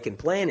like lichen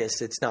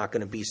planus, it's not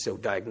going to be so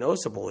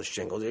diagnosable as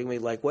shingles. You're going to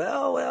be like,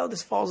 well,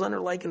 this falls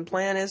under lichen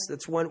planus.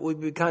 That's what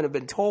we've kind of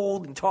been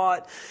told and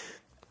taught.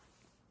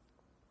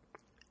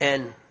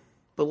 But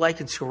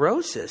lichen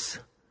sclerosis,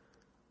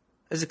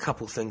 there's a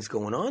couple things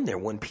going on there.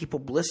 When people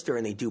blister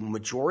and they do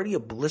majority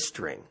of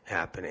blistering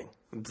happening,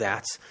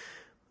 that's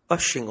a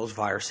shingles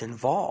virus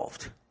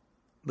involved.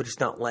 But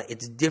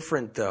it's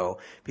different though,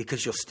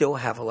 because you'll still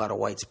have a lot of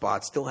white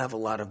spots, still have a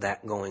lot of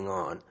that going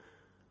on.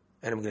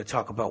 And I'm going to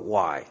talk about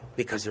why,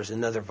 because there's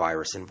another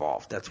virus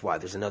involved. That's why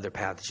there's another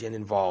pathogen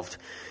involved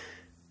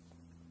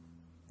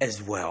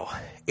as well.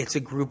 It's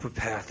a group of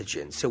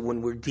pathogens. So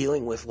when we're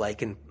dealing with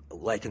lichen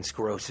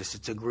sclerosis,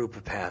 it's a group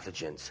of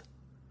pathogens.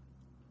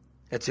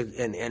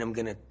 And I'm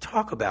going to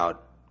talk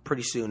about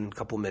pretty soon, in a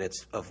couple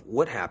minutes, of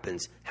what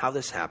happens, how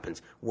this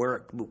happens,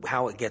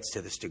 how it gets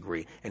to this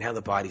degree, and how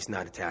the body's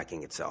not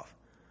attacking itself.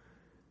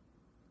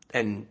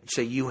 And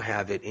so you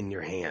have it in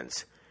your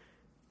hands.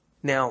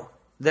 Now,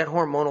 that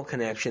hormonal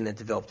connection that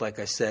developed, like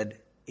I said,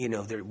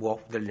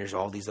 then there's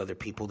all these other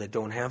people that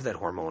don't have that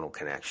hormonal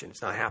connection.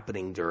 It's not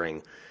happening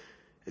during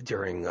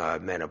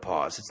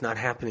menopause. It's not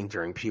happening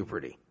during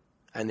puberty.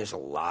 And there's a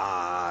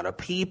lot of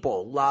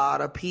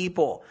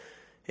people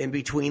in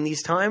between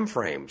these time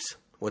frames.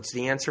 What's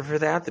the answer for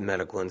that? The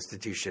medical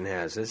institution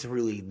has. There's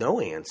really no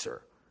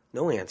answer,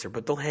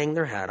 but they'll hang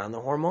their hat on the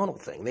hormonal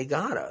thing. They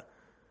gotta,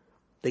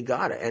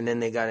 and then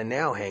they gotta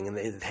now hang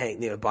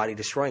the body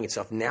destroying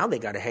itself. Now they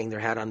gotta hang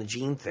their hat on the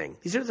gene thing.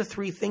 These are the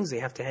three things they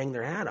have to hang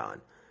their hat on,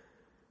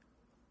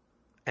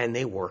 and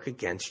they work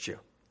against you.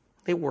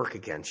 They work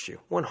against you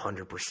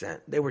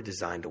 100%. They were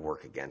designed to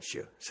work against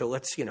you. So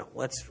let's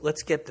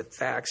get the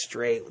facts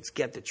straight. Let's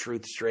get the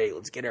truth straight.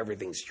 Let's get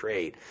everything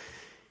straight,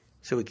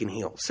 so we can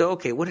heal. So,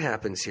 okay, what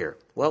happens here?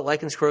 Well,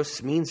 lichen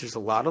sclerosis means there's a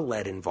lot of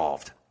lead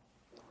involved.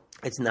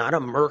 It's not a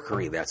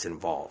mercury that's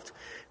involved.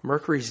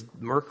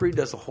 Mercury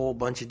does a whole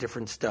bunch of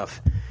different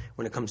stuff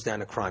when it comes down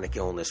to chronic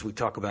illness. We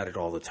talk about it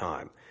all the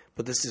time.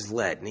 But this is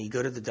lead. Now, you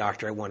go to the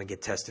doctor, I want to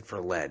get tested for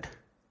lead.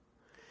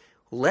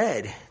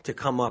 Lead, to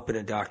come up in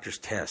a doctor's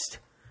test,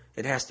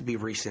 it has to be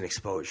recent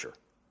exposure.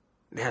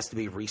 It has to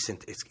be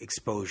recent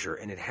exposure,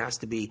 and it has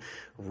to be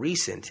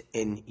recent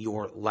in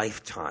your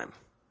lifetime.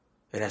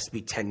 It has to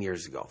be 10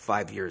 years ago,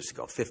 5 years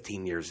ago,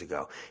 15 years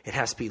ago. It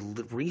has to be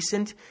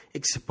recent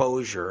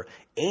exposure,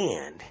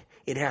 and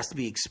it has to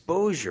be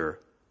exposure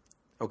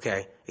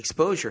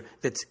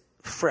that's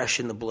fresh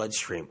in the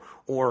bloodstream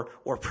or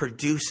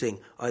producing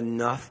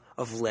enough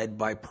of lead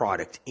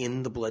byproduct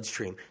in the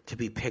bloodstream to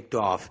be picked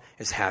off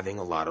as having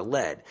a lot of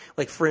lead.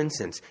 Like, for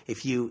instance,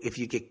 if you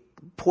get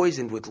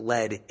poisoned with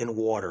lead in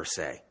water,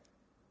 say,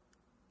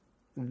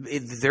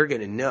 they're going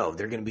to know.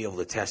 They're going to be able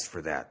to test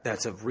for that.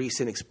 That's a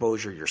recent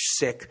exposure. You're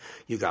sick.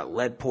 You got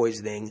lead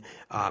poisoning.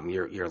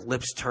 Your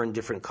lips turn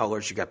different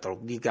colors. It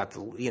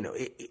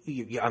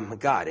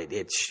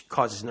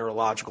causes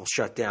neurological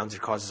shutdowns.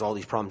 It causes all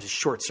these problems. It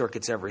short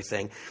circuits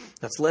everything.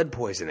 That's lead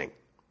poisoning.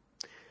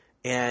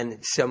 And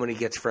somebody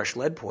gets fresh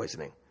lead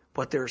poisoning.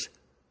 But there's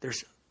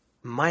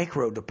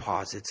micro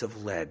deposits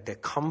of lead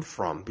that come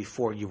from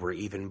before you were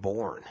even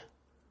born.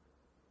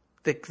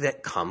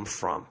 That come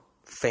from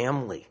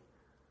family.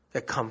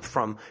 That come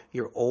from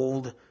your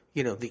old,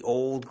 the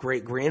old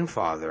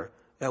great-grandfather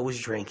that was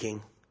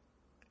drinking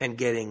and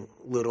getting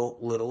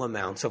little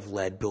amounts of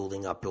lead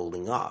building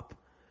up.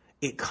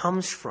 It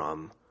comes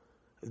from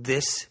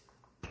this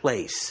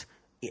place.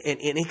 And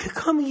it could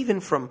come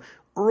even from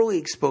early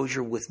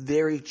exposure with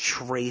very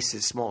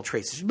small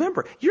traces.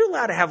 Remember, you're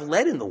allowed to have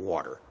lead in the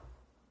water.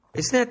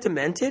 Isn't that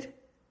demented?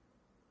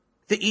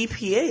 The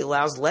EPA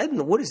allows lead in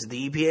the, what is it,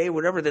 the EPA,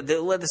 whatever,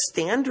 the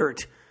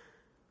standard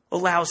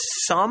allows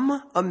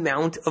some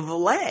amount of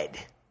lead.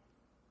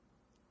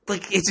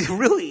 Like, it's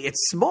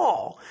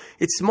small.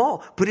 It's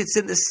small, but it's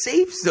in the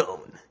safe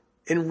zone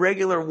in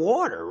regular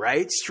water,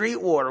 right? Street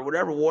water,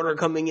 whatever, water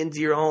coming into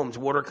your homes,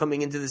 water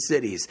coming into the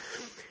cities.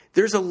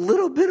 There's a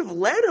little bit of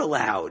lead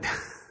allowed.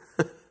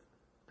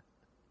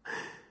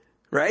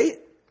 Right?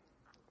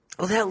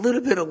 Well, that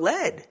little bit of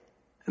lead.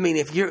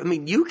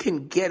 You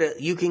can get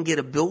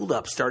a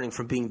buildup starting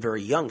from being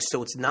very young,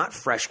 so it's not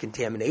fresh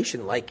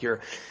contamination like you're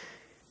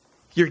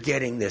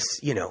getting this,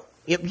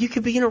 You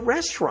could be in a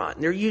restaurant.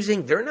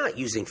 They're not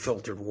using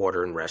filtered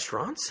water in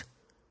restaurants.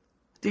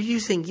 They're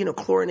using,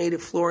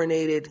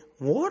 fluorinated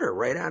water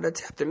right out of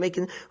tap. They're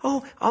making,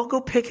 I'll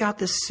go pick out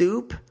the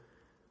soup.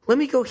 Let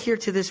me go here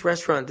to this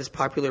restaurant, this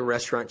popular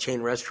restaurant,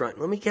 chain restaurant.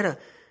 Let me get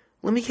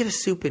a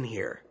soup in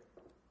here.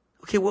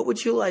 Okay, what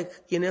would you like?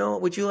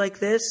 Would you like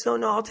this? Oh,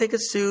 no, I'll take a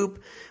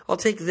soup. I'll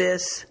take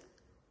this.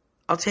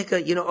 I'll take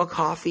a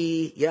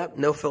coffee. Yep,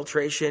 no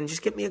filtration.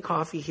 Just get me a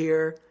coffee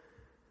here.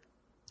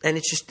 And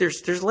it's just,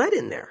 there's lead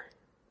in there.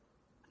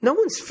 No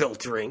one's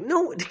filtering.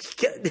 No,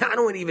 I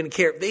don't even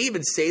care. If they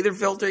even say they're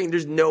filtering,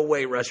 there's no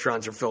way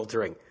restaurants are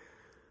filtering.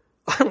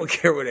 I don't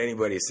care what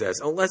anybody says,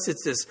 unless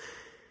it's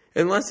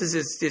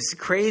this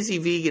crazy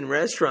vegan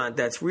restaurant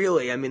that's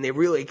really, I mean, they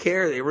really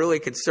care, they're really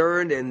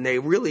concerned, and they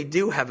really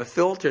do have a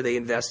filter they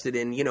invested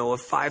in, a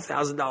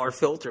 $5,000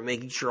 filter,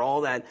 making sure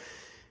all that,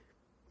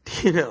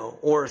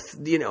 or,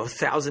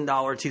 $1,000,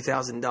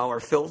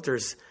 $2,000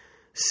 filters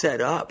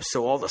set up.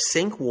 So all the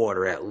sink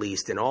water, at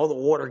least, and all the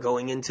water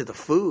going into the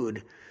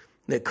food,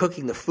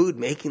 cooking the food,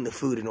 making the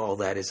food and all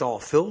that is all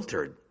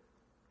filtered.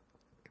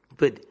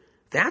 But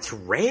that's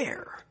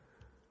rare.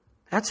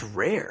 That's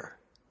rare.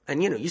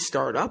 And, you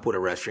start up with a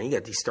restaurant, you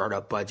got these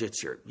startup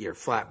budgets, you're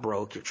flat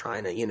broke, you're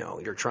trying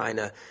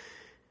to,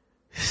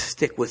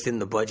 stick within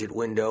the budget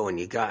window, and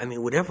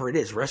whatever it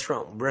is,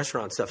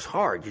 restaurant stuff's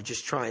hard. You're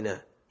trying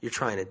to,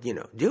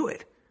 do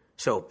it.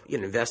 So,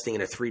 investing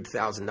in a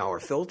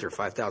 $3,000 filter,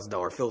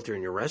 $5,000 filter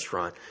in your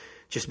restaurant,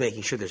 just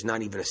making sure there's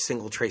not even a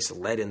single trace of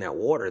lead in that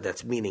water,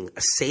 that's meaning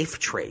a safe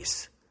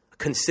trace,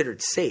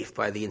 considered safe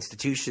by the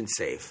institution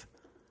safe,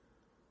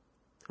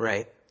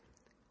 right?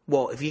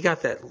 Well, if you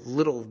got that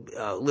little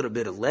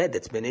bit of lead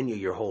that's been in you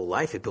your whole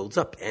life, it builds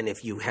up. And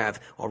if you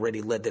have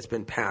already lead that's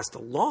been passed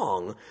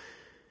along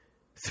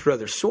through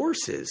other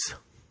sources,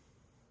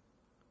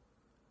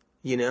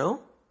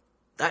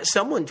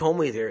 someone told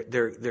me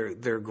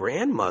their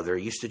grandmother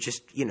used to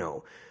just,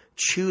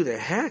 chew the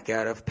heck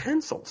out of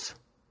pencils.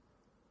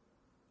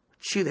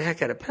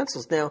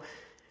 Now,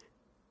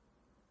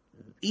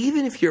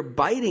 even if you're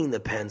biting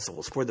the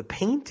pencils where the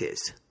paint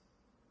is,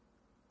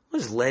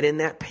 there's lead in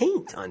that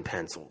paint on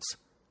pencils.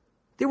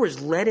 There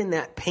was lead in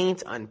that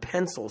paint on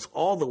pencils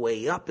all the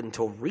way up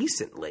until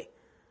recently.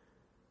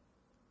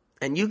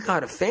 And you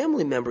got a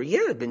family member,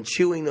 had been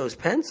chewing those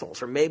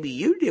pencils, or maybe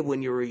you did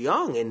when you were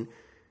young. And,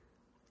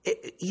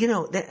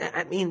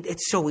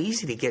 it's so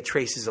easy to get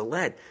traces of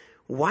lead.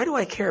 Why do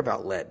I care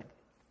about lead?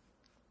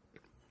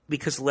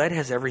 Because lead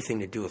has everything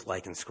to do with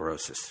lichen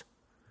sclerosis.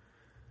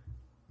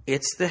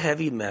 It's the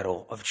heavy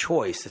metal of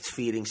choice that's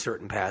feeding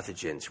certain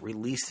pathogens,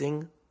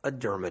 releasing a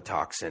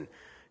dermatoxin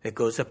that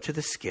goes up to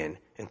the skin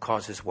and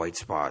causes white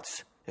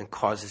spots and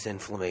causes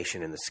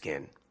inflammation in the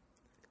skin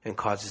and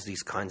causes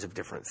these kinds of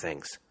different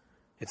things.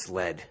 It's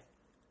lead.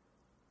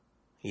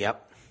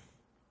 Yep.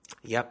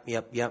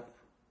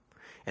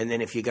 And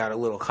then if you got a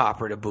little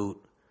copper to boot,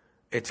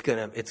 it's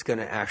gonna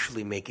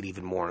actually make it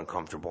even more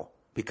uncomfortable,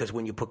 because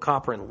when you put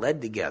copper and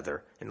lead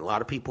together, and a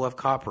lot of people have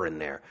copper in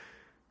there,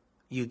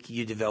 you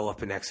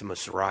develop an eczema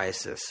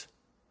psoriasis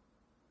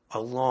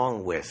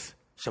along with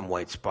some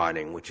white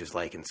spotting, which is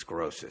lichen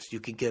sclerosis.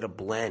 You could get a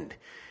blend.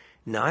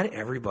 Not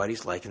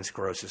everybody's lichen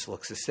sclerosis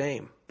looks the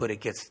same, but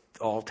it gets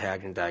all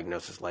tagged and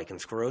diagnosed as lichen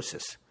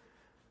sclerosis.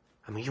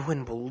 You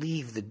wouldn't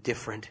believe the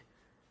different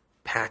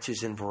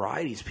patches and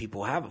varieties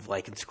people have of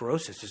lichen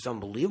sclerosis. It's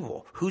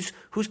unbelievable. Who's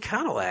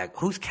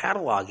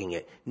cataloging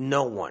it?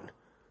 No one.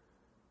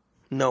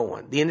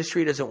 The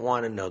industry doesn't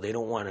want to know. They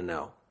don't want to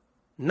know.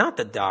 Not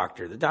the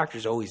doctor. The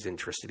doctor's always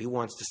interested. He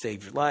wants to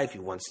save your life.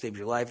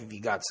 If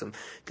you got some,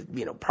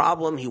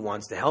 problem, he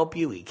wants to help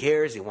you. He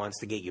cares. He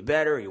wants to get you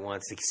better. He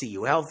wants to see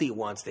you healthy. He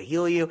wants to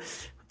heal you.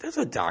 That's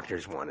what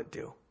doctors want to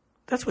do.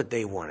 That's what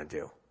they want to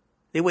do.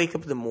 They wake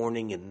up in the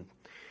morning and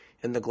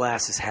the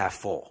glass is half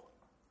full.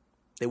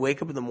 And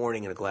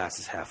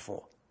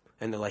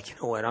they're like, you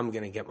know what? I'm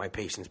going to get my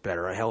patients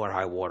better. Hell or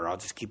high water. I'll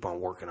just keep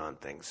on working on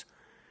things.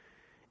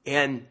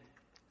 And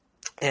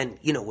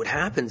what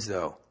happens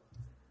though,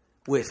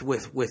 with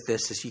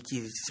this is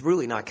it's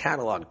really not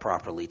cataloged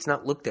properly. It's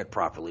not looked at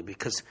properly,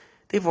 because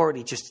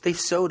they've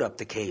sewed up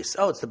the case.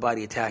 Oh, it's the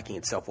body attacking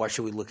itself. Why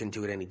should we look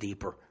into it any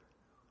deeper?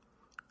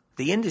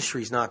 The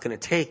industry's not going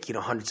to take,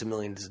 hundreds of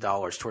millions of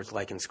dollars towards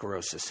lichen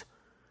sclerosis,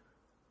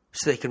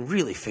 so they can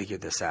really figure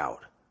this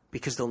out,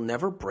 because they'll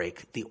never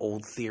break the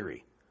old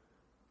theory,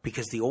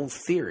 because the old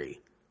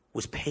theory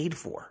was paid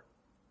for.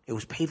 It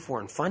was paid for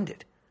and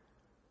funded.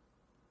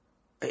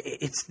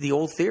 It's the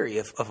old theory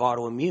of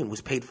autoimmune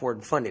was paid for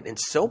and funded, and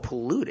so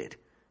polluted,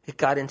 it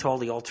got into all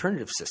the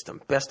alternative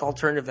system. Best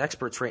alternative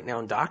experts right now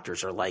and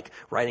doctors are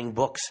writing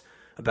books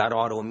about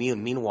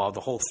autoimmune. Meanwhile, the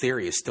whole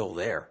theory is still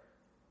there,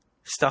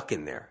 stuck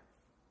in there.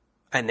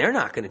 And they're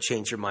not going to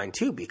change your mind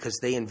too, because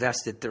they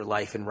invested their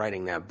life in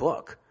writing that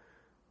book.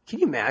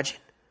 Can you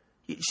imagine?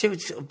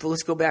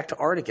 Let's go back to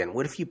art again.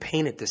 What if you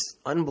painted this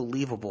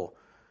unbelievable,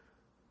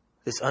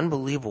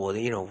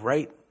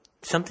 right?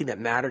 Something that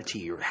mattered to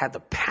you, or had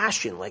the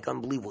passion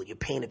unbelievable. You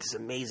painted this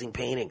amazing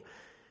painting.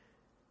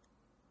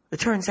 It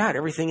turns out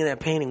everything in that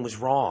painting was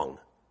wrong,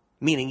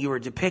 meaning you were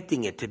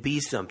depicting it to be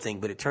something,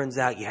 but it turns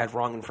out you had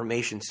wrong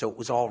information, so it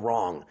was all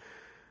wrong.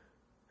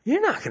 You're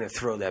not going to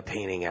throw that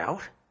painting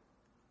out.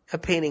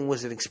 That painting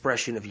was an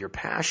expression of your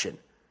passion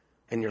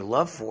and your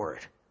love for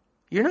it.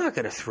 You're not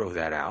going to throw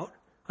that out.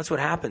 That's what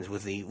happens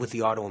with the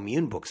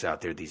autoimmune books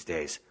out there these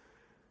days.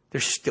 They're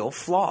still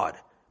flawed.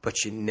 But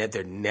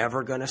they're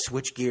never going to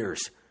switch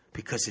gears,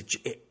 because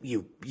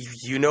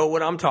you know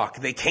what I'm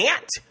talking. They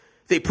can't.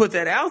 They put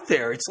that out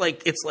there. It's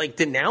like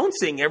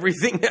denouncing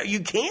everything that you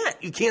can't.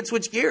 You can't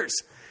switch gears.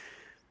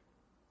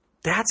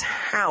 That's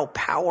how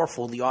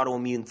powerful the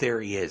autoimmune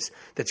theory is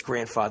that's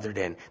grandfathered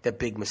in, that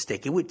big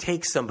mistake. It would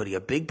take somebody,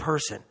 a big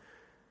person,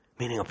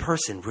 meaning a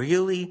person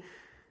really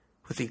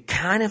with the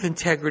kind of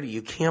integrity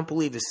you can't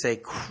believe, to say,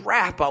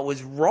 crap, I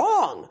was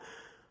wrong.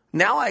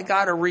 Now I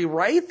got to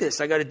rewrite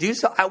this. I got to do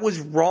so. I was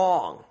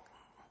wrong.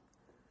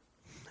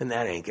 And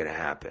that ain't going to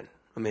happen.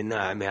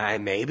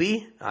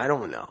 Maybe. I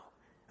don't know.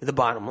 The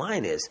bottom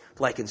line is,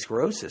 lichen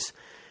sclerosis,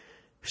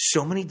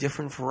 so many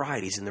different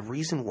varieties. And the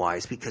reason why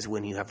is because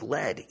when you have the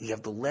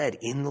lead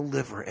in the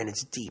liver and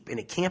it's deep and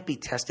it can't be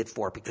tested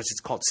for because it's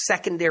called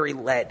secondary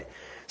lead.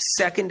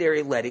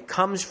 Secondary lead. It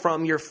comes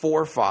from your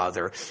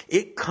forefather.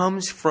 It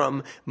comes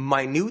from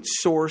minute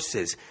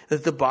sources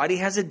that the body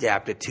has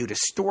adapted to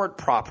store it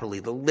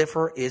properly. The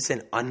liver is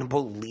an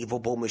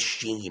unbelievable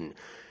machine.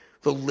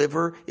 The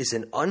liver is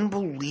an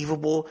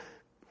unbelievable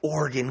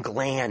organ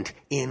gland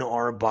in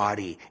our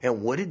body.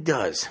 And what it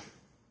does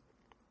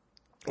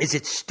is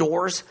it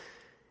stores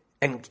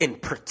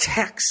and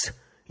protects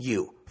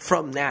you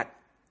from that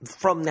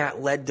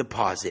lead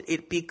deposit.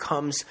 It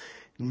becomes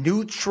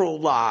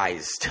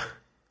neutralized.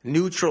 I'm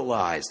going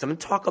to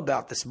talk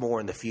about this more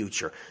in the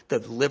future. The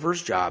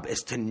liver's job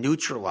is to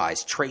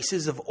neutralize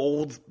traces of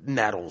old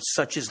metals,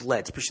 such as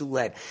lead, especially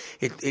lead.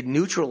 It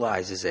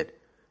neutralizes it.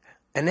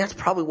 And that's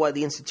probably why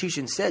the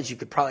institution says you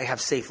could probably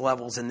have safe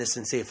levels in this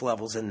and safe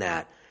levels in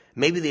that.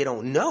 Maybe they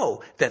don't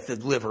know that the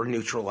liver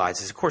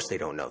neutralizes. Of course they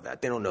don't know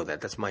that. They don't know that.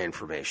 That's my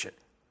information.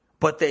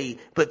 But they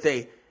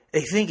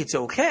think it's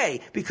okay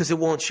because it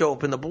won't show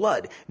up in the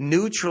blood.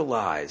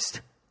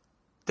 Neutralized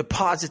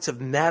deposits of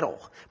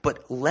metal,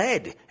 but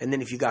lead, and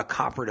then if you got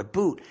copper to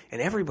boot,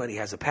 and everybody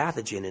has a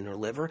pathogen in their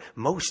liver,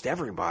 most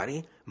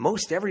everybody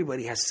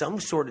has some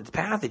sort of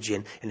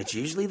pathogen, and it's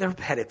usually the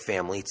hepatic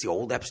family. It's the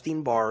old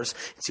Epstein-Barrs,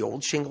 it's the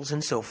old shingles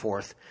and so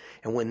forth.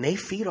 And when they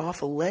feed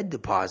off of lead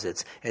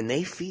deposits and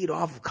they feed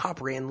off of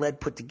copper and lead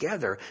put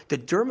together, the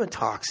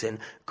dermatoxin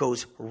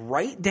goes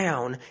right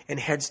down and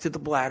heads to the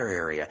bladder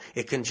area.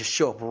 It can just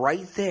show up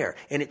right there,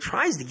 and it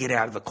tries to get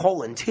out of the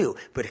colon too,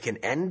 but it can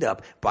end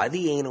up by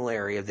the anal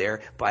area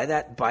there, by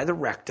the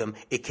rectum.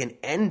 It can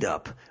end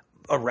up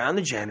around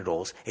the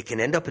genitals. It can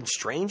end up in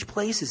strange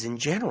places in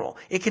general.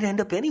 It can end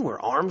up anywhere,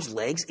 arms,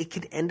 legs. It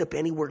can end up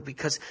anywhere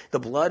because the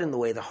blood and the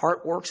way the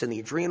heart works and the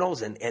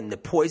adrenals and the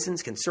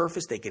poisons can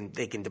surface. They can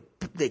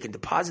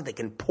deposit. They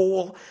can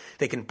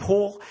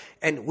pull.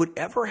 And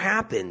whatever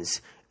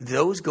happens,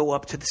 those go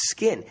up to the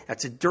skin.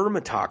 That's a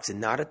dermatoxin,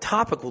 not a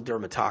topical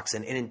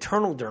dermatoxin, an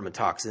internal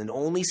dermatoxin. And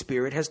only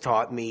Spirit has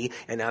taught me,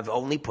 and I've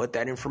only put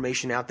that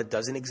information out that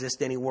doesn't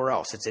exist anywhere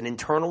else. It's an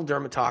internal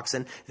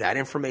dermatoxin. That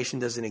information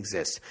doesn't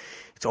exist.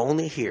 It's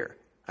only here.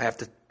 I have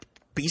to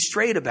be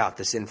straight about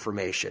this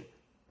information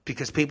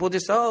because people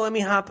just, let me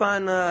hop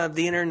on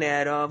the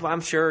internet.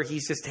 I'm sure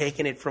he's just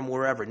taking it from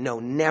wherever. No,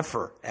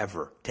 never,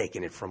 ever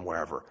taking it from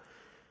wherever.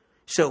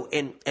 So,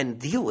 and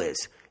deal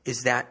is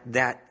that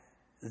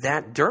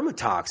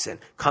dermatoxin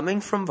coming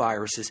from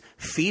viruses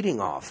feeding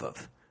off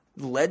of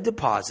lead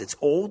deposits,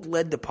 old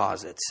lead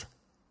deposits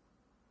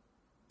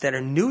that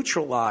are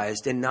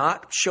neutralized and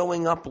not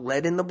showing up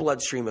lead in the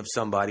bloodstream of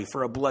somebody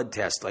for a blood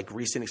test, like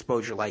recent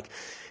exposure, like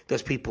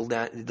those people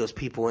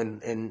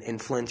in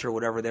Flint or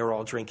whatever, they were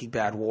all drinking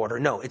bad water.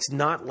 No, it's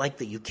not like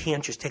that. You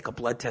can't just take a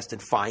blood test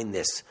and find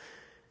this.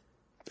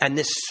 And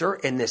this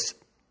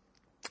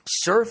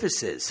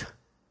surfaces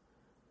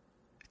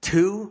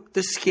to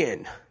the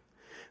skin,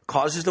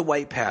 causes the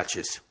white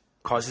patches,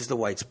 causes the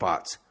white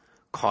spots,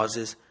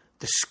 causes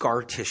the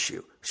scar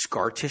tissue.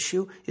 Scar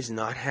tissue is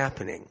not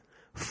happening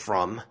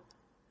from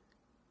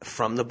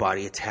the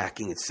body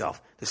attacking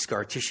itself. The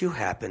scar tissue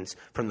happens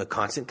from the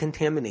constant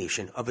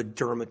contamination of a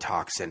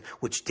dermatoxin,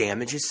 which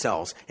damages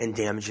cells and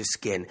damages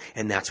skin,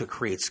 and that's what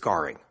creates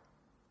scarring.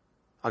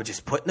 I'm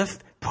just putting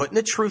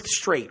the truth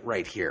straight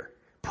right here.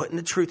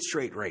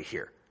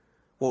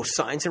 Will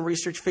science and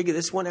research figure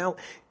this one out?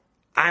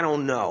 I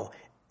don't know.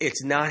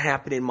 It's not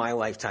happening in my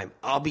lifetime.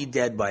 I'll be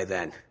dead by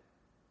then.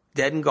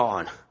 Dead and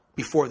gone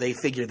before they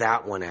figure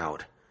that one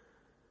out.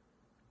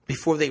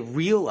 Before they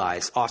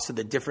realize also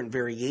the different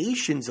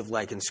variations of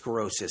lichen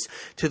sclerosis,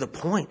 to the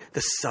point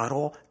the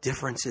subtle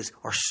differences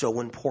are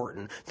so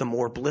important. The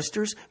more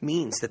blisters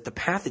means that the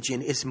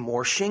pathogen is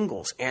more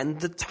shingles and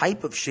the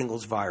type of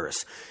shingles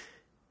virus.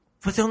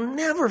 But they'll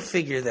never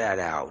figure that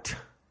out.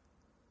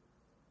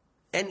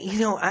 And,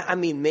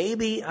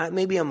 maybe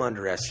I'm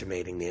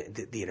underestimating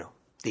the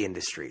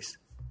industries.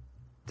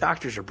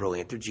 Doctors are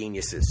brilliant. They're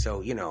geniuses.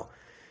 So,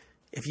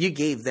 if you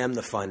gave them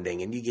the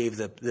funding and you gave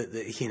the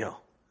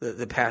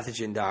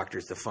pathogen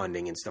doctors the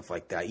funding and stuff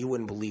like that, you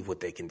wouldn't believe what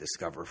they can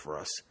discover for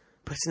us.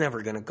 But it's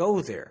never going to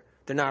go there.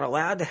 They're not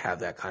allowed to have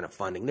that kind of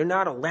funding. They're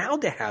not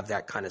allowed to have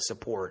that kind of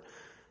support.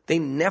 They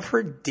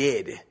never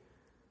did.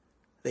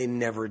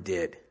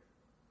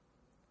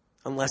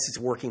 Unless it's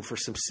working for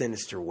some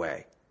sinister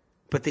way.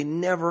 But they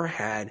never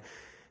had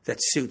that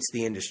suits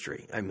the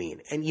industry.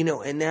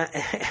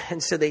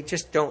 And so they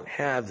just don't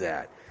have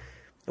that.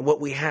 And what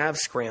we have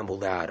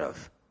scrambled out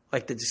of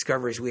Like the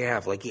discoveries we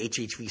have, like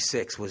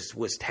HHV6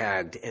 was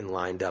tagged and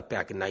lined up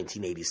back in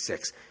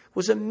 1986,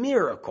 was a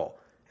miracle.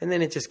 And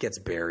then it just gets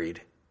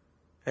buried.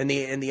 And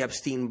the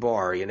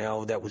Epstein-Barr,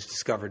 that was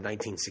discovered in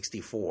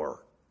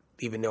 1964,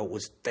 even though it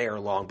was there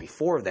long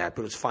before that,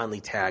 but it was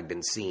finally tagged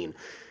and seen.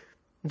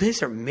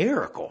 These are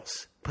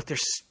miracles, but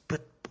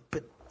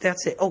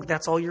that's it. Oh,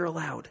 that's all you're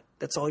allowed.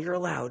 That's all you're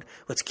allowed.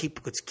 Let's keep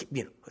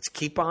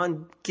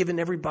on giving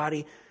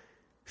everybody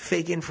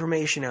fake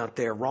information out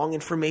there, wrong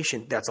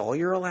information. That's all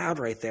you're allowed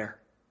right there.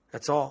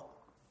 That's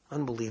all.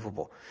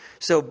 Unbelievable.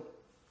 So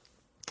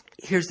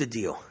here's the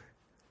deal.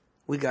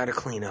 We got to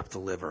clean up the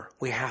liver.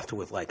 We have to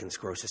with lichen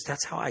sclerosus.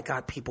 That's how I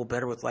got people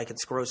better with lichen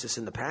sclerosus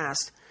in the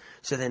past.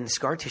 So then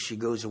scar tissue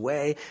goes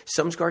away.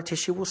 Some scar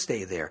tissue will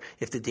stay there.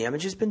 If the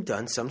damage has been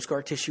done, some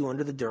scar tissue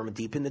under the derma,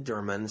 deep in the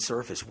derma and the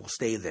surface will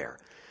stay there.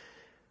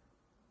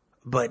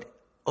 But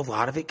a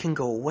lot of it can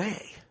go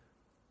away.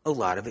 A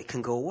lot of it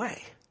can go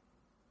away.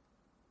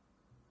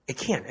 It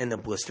can. And the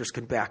blisters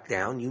can back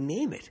down, you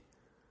name it.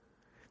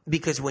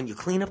 Because when you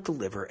clean up the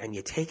liver and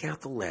you take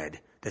out the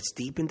lead that's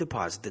deep in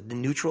deposit, the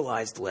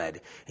neutralized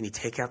lead, and you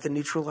take out the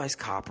neutralized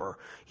copper,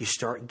 you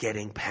start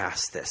getting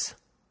past this.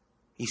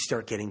 You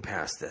start getting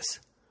past this.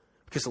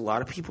 Because a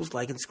lot of people's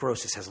lichen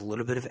sclerosus has a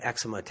little bit of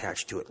eczema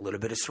attached to it, a little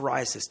bit of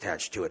psoriasis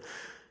attached to it,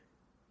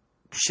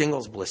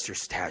 shingles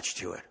blisters attached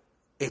to it.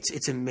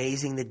 It's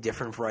amazing the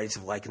different varieties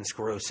of lichen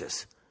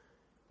sclerosus.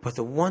 But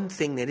the one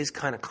thing that is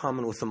kind of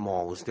common with them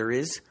all is there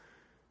is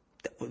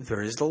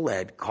the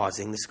lead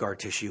causing the scar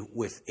tissue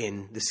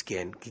within the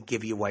skin, can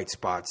give you white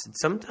spots. And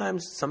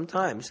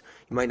sometimes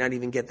you might not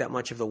even get that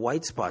much of the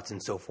white spots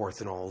and so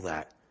forth and all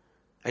that.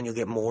 And you'll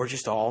get more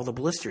just all the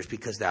blisters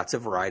because that's a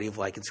variety of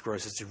lichen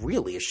sclerosus. It's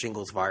really a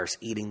shingles virus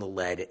eating the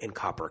lead and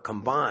copper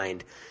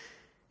combined.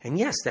 And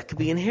yes, that could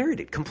be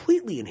inherited,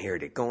 completely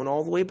inherited, going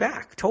all the way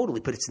back, totally.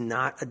 But it's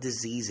not a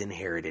disease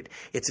inherited.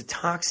 It's a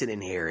toxin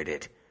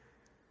inherited.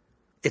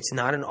 It's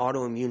not an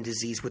autoimmune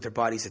disease with their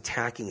body's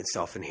attacking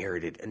itself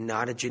inherited, and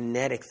not a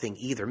genetic thing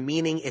either,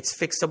 meaning it's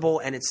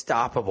fixable and it's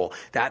stoppable.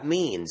 That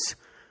means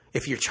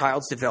if your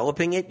child's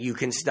developing it, you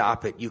can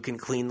stop it. You can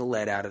clean the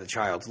lead out of the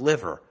child's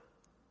liver.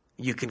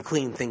 You can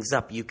clean things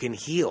up. You can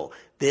heal.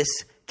 This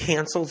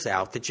cancels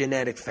out the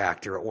genetic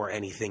factor or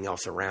anything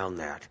else around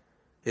that.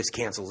 This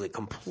cancels it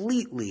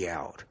completely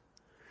out.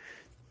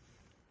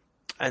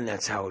 And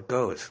that's how it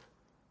goes.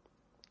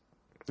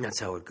 That's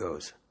how it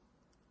goes.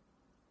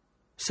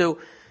 So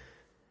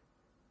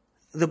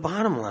the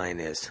bottom line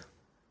is,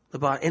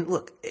 and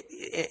look,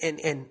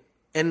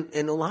 and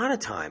a lot of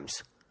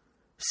times,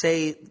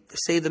 say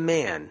the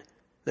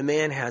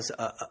man has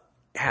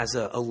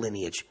a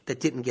lineage that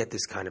didn't get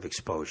this kind of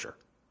exposure,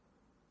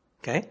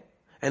 okay,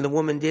 and the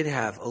woman did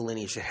have a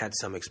lineage that had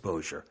some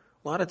exposure.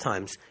 A lot of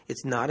times,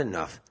 it's not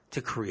enough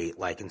to create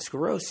lichen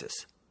sclerosus.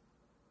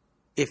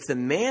 If the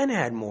man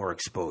had more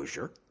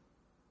exposure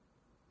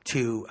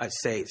to,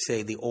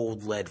 say the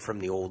old lead from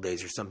the old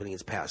days or something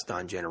that's passed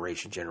on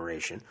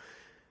generation,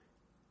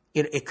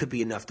 it could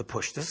be enough to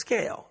push the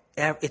scale.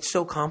 It's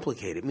so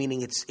complicated,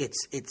 meaning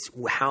it's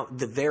how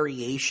the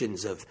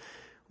variations of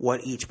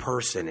what each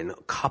person and a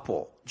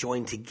couple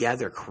joined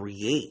together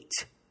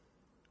create,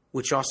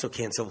 which also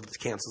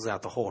cancels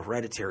out the whole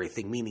hereditary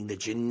thing, meaning the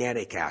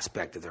genetic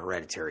aspect of the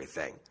hereditary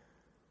thing.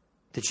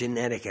 The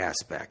genetic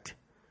aspect.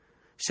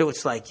 So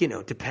it's like,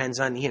 depends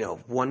on,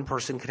 one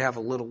person could have a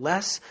little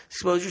less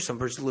exposure, some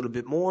person a little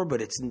bit more,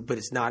 but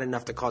it's not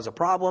enough to cause a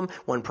problem.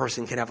 One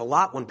person could have a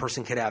lot, one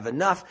person could have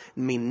enough,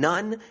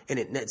 none, and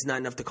it's not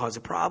enough to cause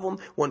a problem.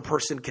 One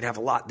person could have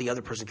a lot, the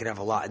other person could have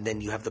a lot, and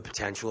then you have the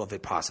potential of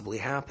it possibly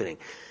happening.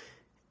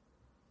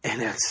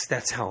 And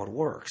that's how it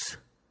works.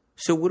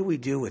 So what do we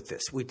do with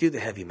this? We do the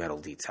heavy metal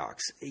detox.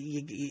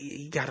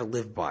 You got to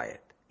live by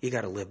it. You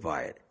got to live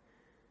by it.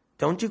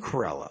 Don't do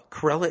Corella.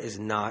 Corella is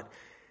not...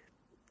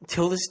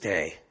 Till this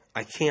day,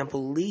 I can't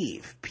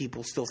believe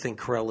people still think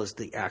Corella is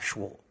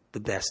the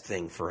best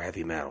thing for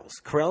heavy metals.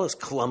 Corella is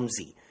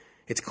clumsy.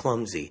 It's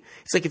clumsy.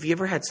 It's like if you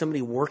ever had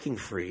somebody working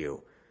for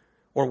you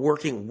or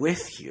working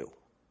with you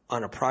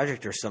on a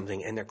project or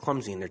something, and they're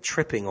clumsy and they're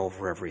tripping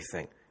over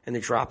everything and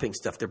they're dropping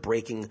stuff. They're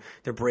breaking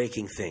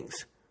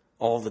things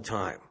all the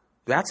time.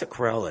 That's what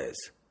Corella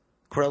is.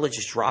 Corella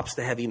just drops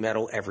the heavy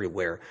metal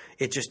everywhere.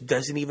 It just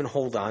doesn't even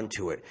hold on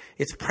to it.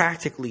 It's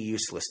practically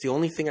useless. The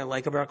only thing I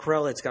like about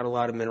Corella, it's got a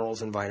lot of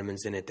minerals and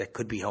vitamins in it that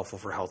could be helpful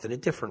for health in a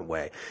different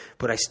way.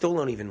 But I still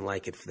don't even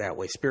like it that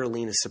way.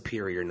 Spirulina is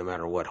superior no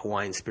matter what.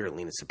 Hawaiian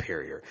spirulina is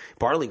superior.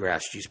 Barley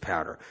grass juice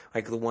powder,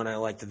 like the one I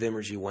like, the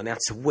Vimergy one,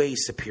 that's way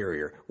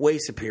superior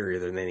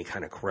than any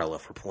kind of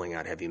Corella for pulling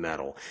out heavy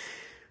metal.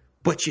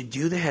 But you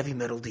do the heavy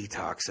metal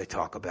detox I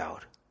talk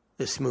about,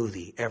 the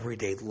smoothie every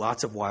day,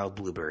 lots of wild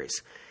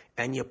blueberries.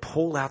 And you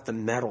pull out the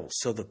metals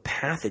so the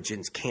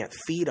pathogens can't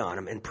feed on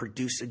them and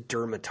produce a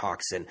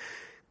dermatoxin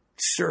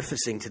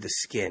surfacing to the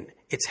skin.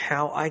 It's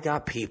how I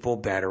got people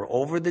better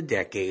over the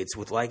decades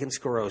with lichen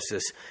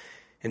sclerosus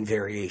and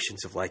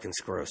variations of lichen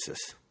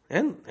sclerosus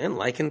and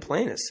lichen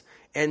planus.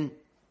 And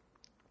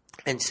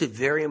so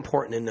very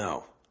important to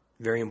know.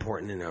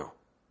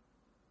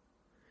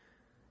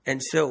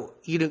 And so,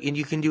 and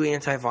you can do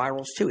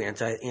antivirals too,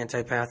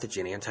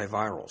 anti-pathogen,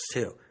 antivirals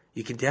too.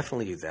 You can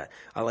definitely do that.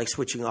 I like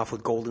switching off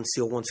with golden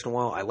seal once in a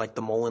while. I like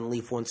the mullein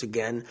leaf once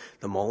again.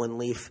 The mullein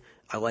leaf,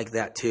 I like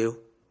that too.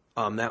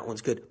 That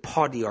one's good.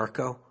 Pau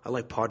d'Arco. I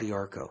like Pau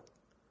d'Arco.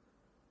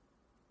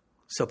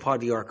 So Pau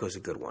d'Arco is a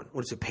good one.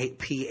 What is it?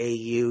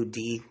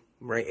 P-A-U-D,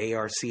 right?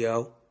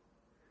 A-R-C-O.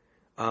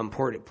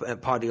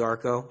 Pau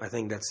d'Arco. I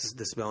think that's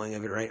the spelling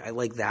of it, right? I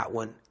like that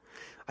one.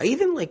 I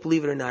even like,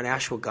 believe it or not,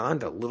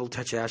 ashwagandha, a little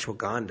touch of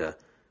ashwagandha,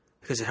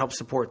 because it helps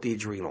support the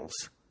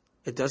adrenals.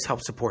 It does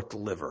help support the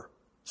liver.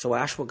 So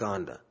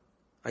ashwagandha,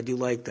 I do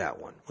like that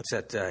one. What's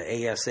that?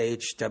 A-S-H-W-A-G-A-N-D-H-A,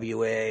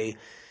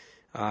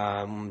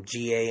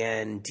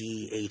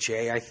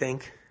 I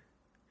think.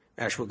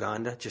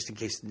 Ashwagandha, just in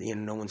case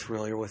no one's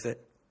familiar with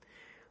it.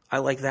 I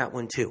like that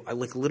one too. I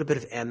like a little bit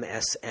of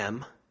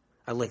MSM.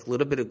 I like a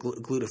little bit of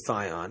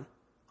glutathione.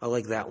 I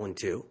like that one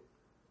too.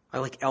 I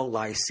like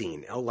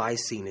L-lysine.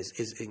 L-lysine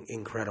is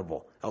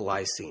incredible.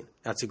 L-lysine.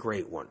 That's a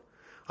great one.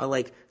 I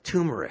like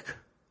turmeric.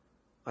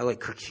 I like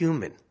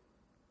curcumin.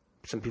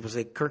 Some people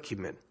say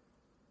curcumin.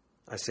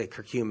 I say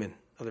curcumin.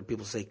 Other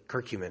people say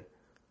curcumin.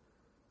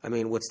 I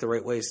mean, what's the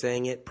right way of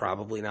saying it?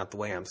 Probably not the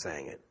way I'm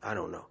saying it. I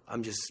don't know.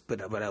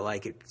 But I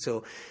like it.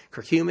 So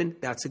curcumin,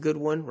 that's a good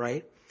one,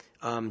 right?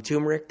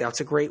 Turmeric,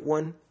 that's a great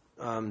one.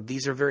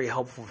 These are very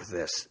helpful for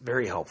this.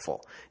 Very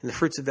helpful. In the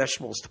fruits and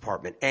vegetables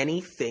department,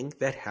 anything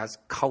that has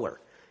color.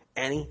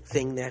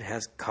 Anything that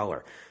has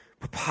color.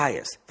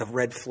 Papayas, the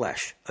red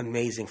flesh,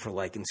 amazing for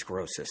lichen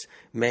sclerosis.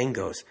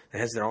 Mangoes, that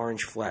has the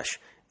orange flesh,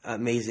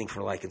 amazing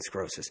for lichen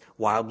sclerosis.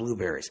 Wild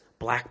blueberries,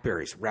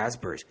 blackberries,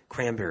 raspberries,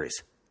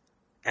 cranberries.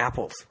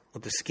 Apples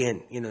with the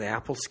skin. The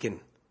apple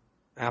skin.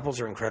 Apples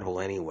are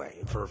incredible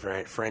anyway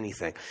for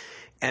anything.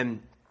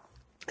 And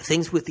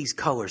things with these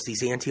colors,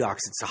 these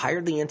antioxidants, the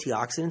higher the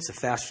antioxidants, the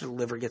faster the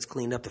liver gets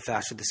cleaned up, the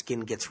faster the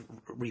skin gets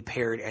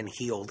repaired and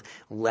healed,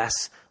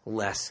 less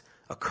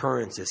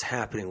occurrences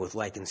happening with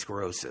lichen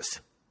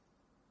sclerosis.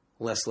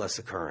 Less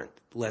occurrent,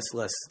 less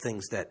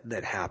things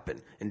that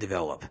happen and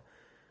develop.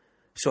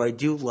 So I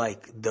do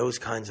like those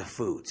kinds of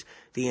foods,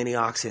 the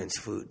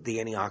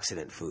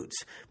antioxidant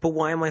foods. But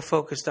why am I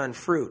focused on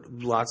fruit?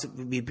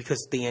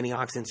 Because the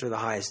antioxidants are the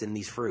highest in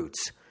these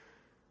fruits.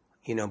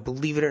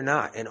 Believe it or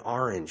not, an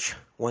orange,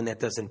 one that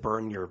doesn't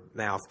burn your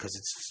mouth because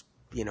it's,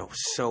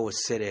 so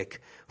acidic.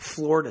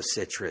 Florida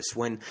citrus,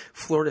 when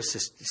Florida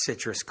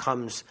citrus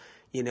comes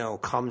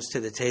to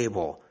the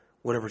table,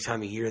 whatever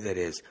time of year that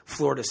is,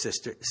 Florida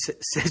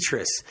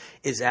citrus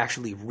is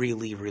actually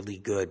really, really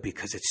good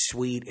because it's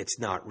sweet, it's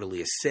not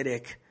really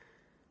acidic,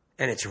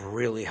 and it's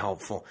really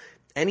helpful.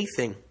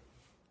 Anything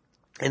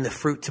in the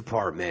fruit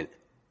department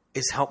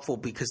is helpful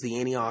because the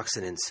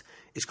antioxidants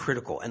is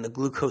critical, and the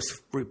glucose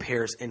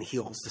repairs and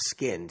heals the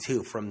skin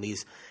too from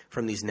these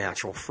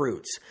natural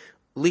fruits.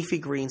 Leafy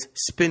greens,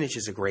 spinach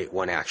is a great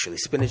one actually.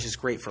 Spinach is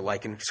great for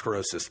lichen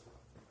sclerosis.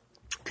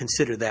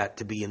 Consider that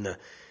to be in the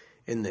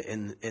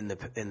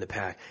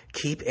pack.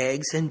 Keep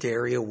eggs and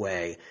dairy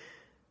away.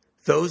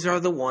 Those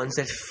are the ones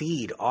that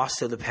feed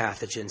also the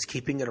pathogens,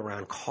 keeping it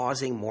around,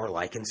 causing more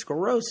lichen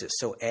sclerosis.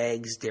 So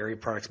eggs, dairy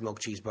products, milk,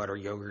 cheese, butter,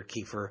 yogurt,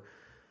 kefir.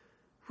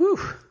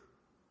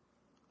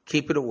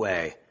 Keep it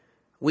away.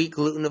 Wheat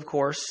gluten, of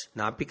course,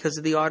 not because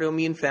of the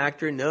autoimmune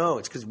factor. No,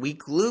 it's because wheat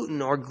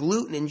gluten or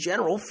gluten in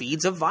general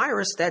feeds a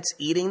virus that's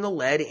eating the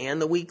lead and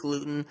the wheat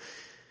gluten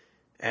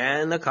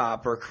and the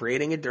copper,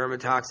 creating a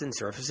dermatoxin,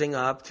 surfacing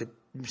up to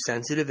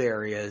sensitive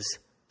areas,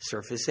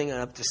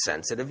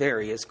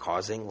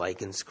 causing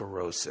lichen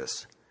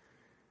sclerosis.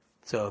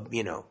 So,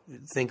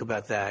 think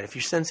about that. If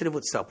you're sensitive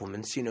with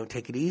supplements,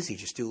 take it easy.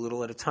 Just do a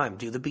little at a time.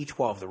 Do the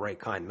B12, the right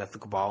kind,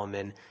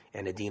 methylcobalamin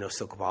and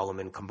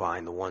adenosylcobalamin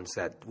combined, the ones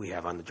that we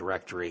have on the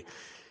directory.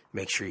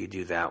 Make sure you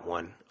do that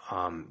one.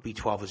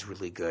 B12 is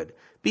really good.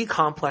 B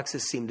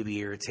complexes seem to be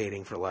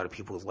irritating for a lot of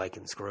people with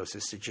lichen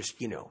sclerosis. It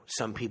just,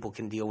 some people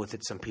can deal with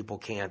it, some people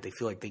can't. They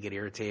feel like they get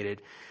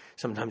irritated.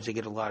 Sometimes they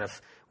get a lot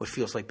of what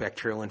feels like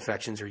bacterial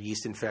infections or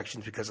yeast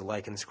infections because of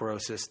lichen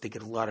sclerosis. They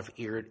get a lot of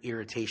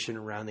irritation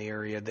around the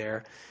area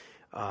there.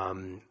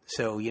 And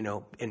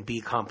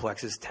B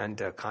complexes tend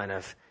to kind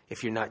of,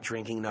 if you're not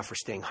drinking enough or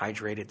staying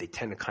hydrated, they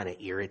tend to kind of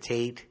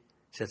irritate.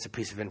 So that's a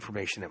piece of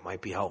information that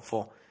might be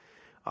helpful.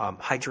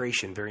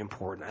 Hydration, very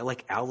important. I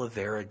like aloe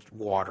vera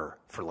water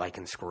for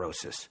lichen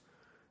sclerosis.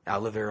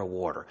 Aloe vera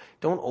water.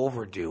 Don't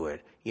overdo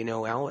it.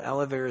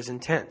 Aloe vera is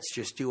intense.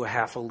 Just do a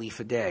half a leaf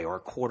a day or a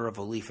quarter of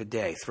a leaf a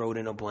day. Throw it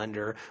in a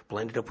blender.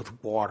 Blend it up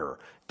with water.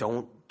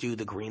 Don't do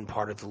the green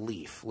part of the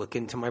leaf. Look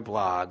into my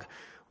blog.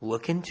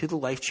 Look into the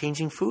Life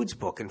Changing Foods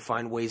book and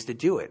find ways to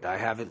do it. I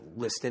have it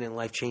listed in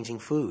Life Changing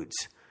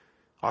Foods.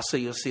 Also,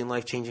 you'll see in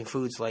Life Changing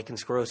Foods, lichen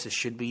sclerosis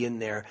should be in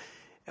there.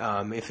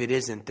 If it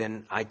isn't,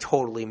 then I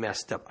totally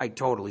messed up. I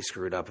totally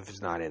screwed up if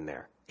it's not in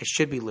there. It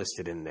should be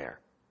listed in there.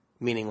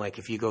 Meaning, like,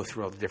 if you go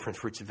through all the different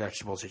fruits and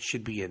vegetables, it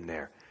should be in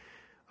there.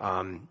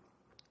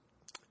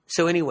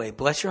 So anyway,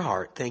 bless your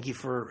heart. Thank you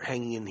for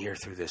hanging in here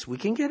through this. We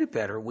can get it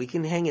better. We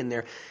can hang in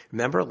there.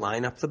 Remember,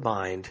 line up the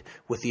mind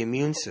with the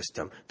immune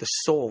system, the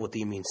soul with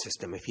the immune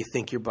system. If you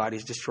think your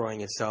body's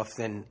destroying itself,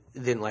 then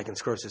lichen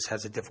sclerosus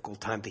has a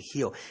difficult time to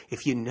heal.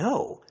 If you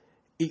know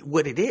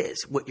what it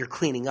is, what you're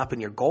cleaning up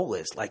and your goal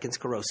is, lichen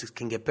sclerosus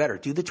can get better.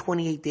 Do the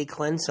 28-day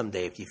cleanse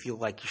someday if you feel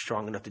like you're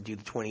strong enough to do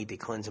the 28-day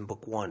cleanse in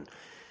book 1.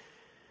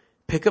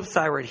 Pick up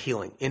Thyroid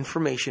Healing.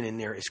 Information in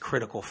there is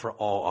critical for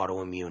all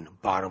autoimmune.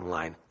 Bottom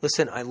line.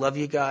 Listen, I love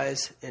you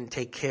guys, and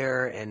take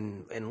care.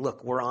 And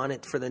look, we're on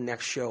it for the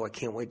next show. I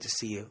can't wait to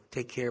see you.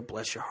 Take care.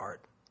 Bless your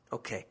heart.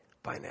 Okay.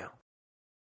 Bye now.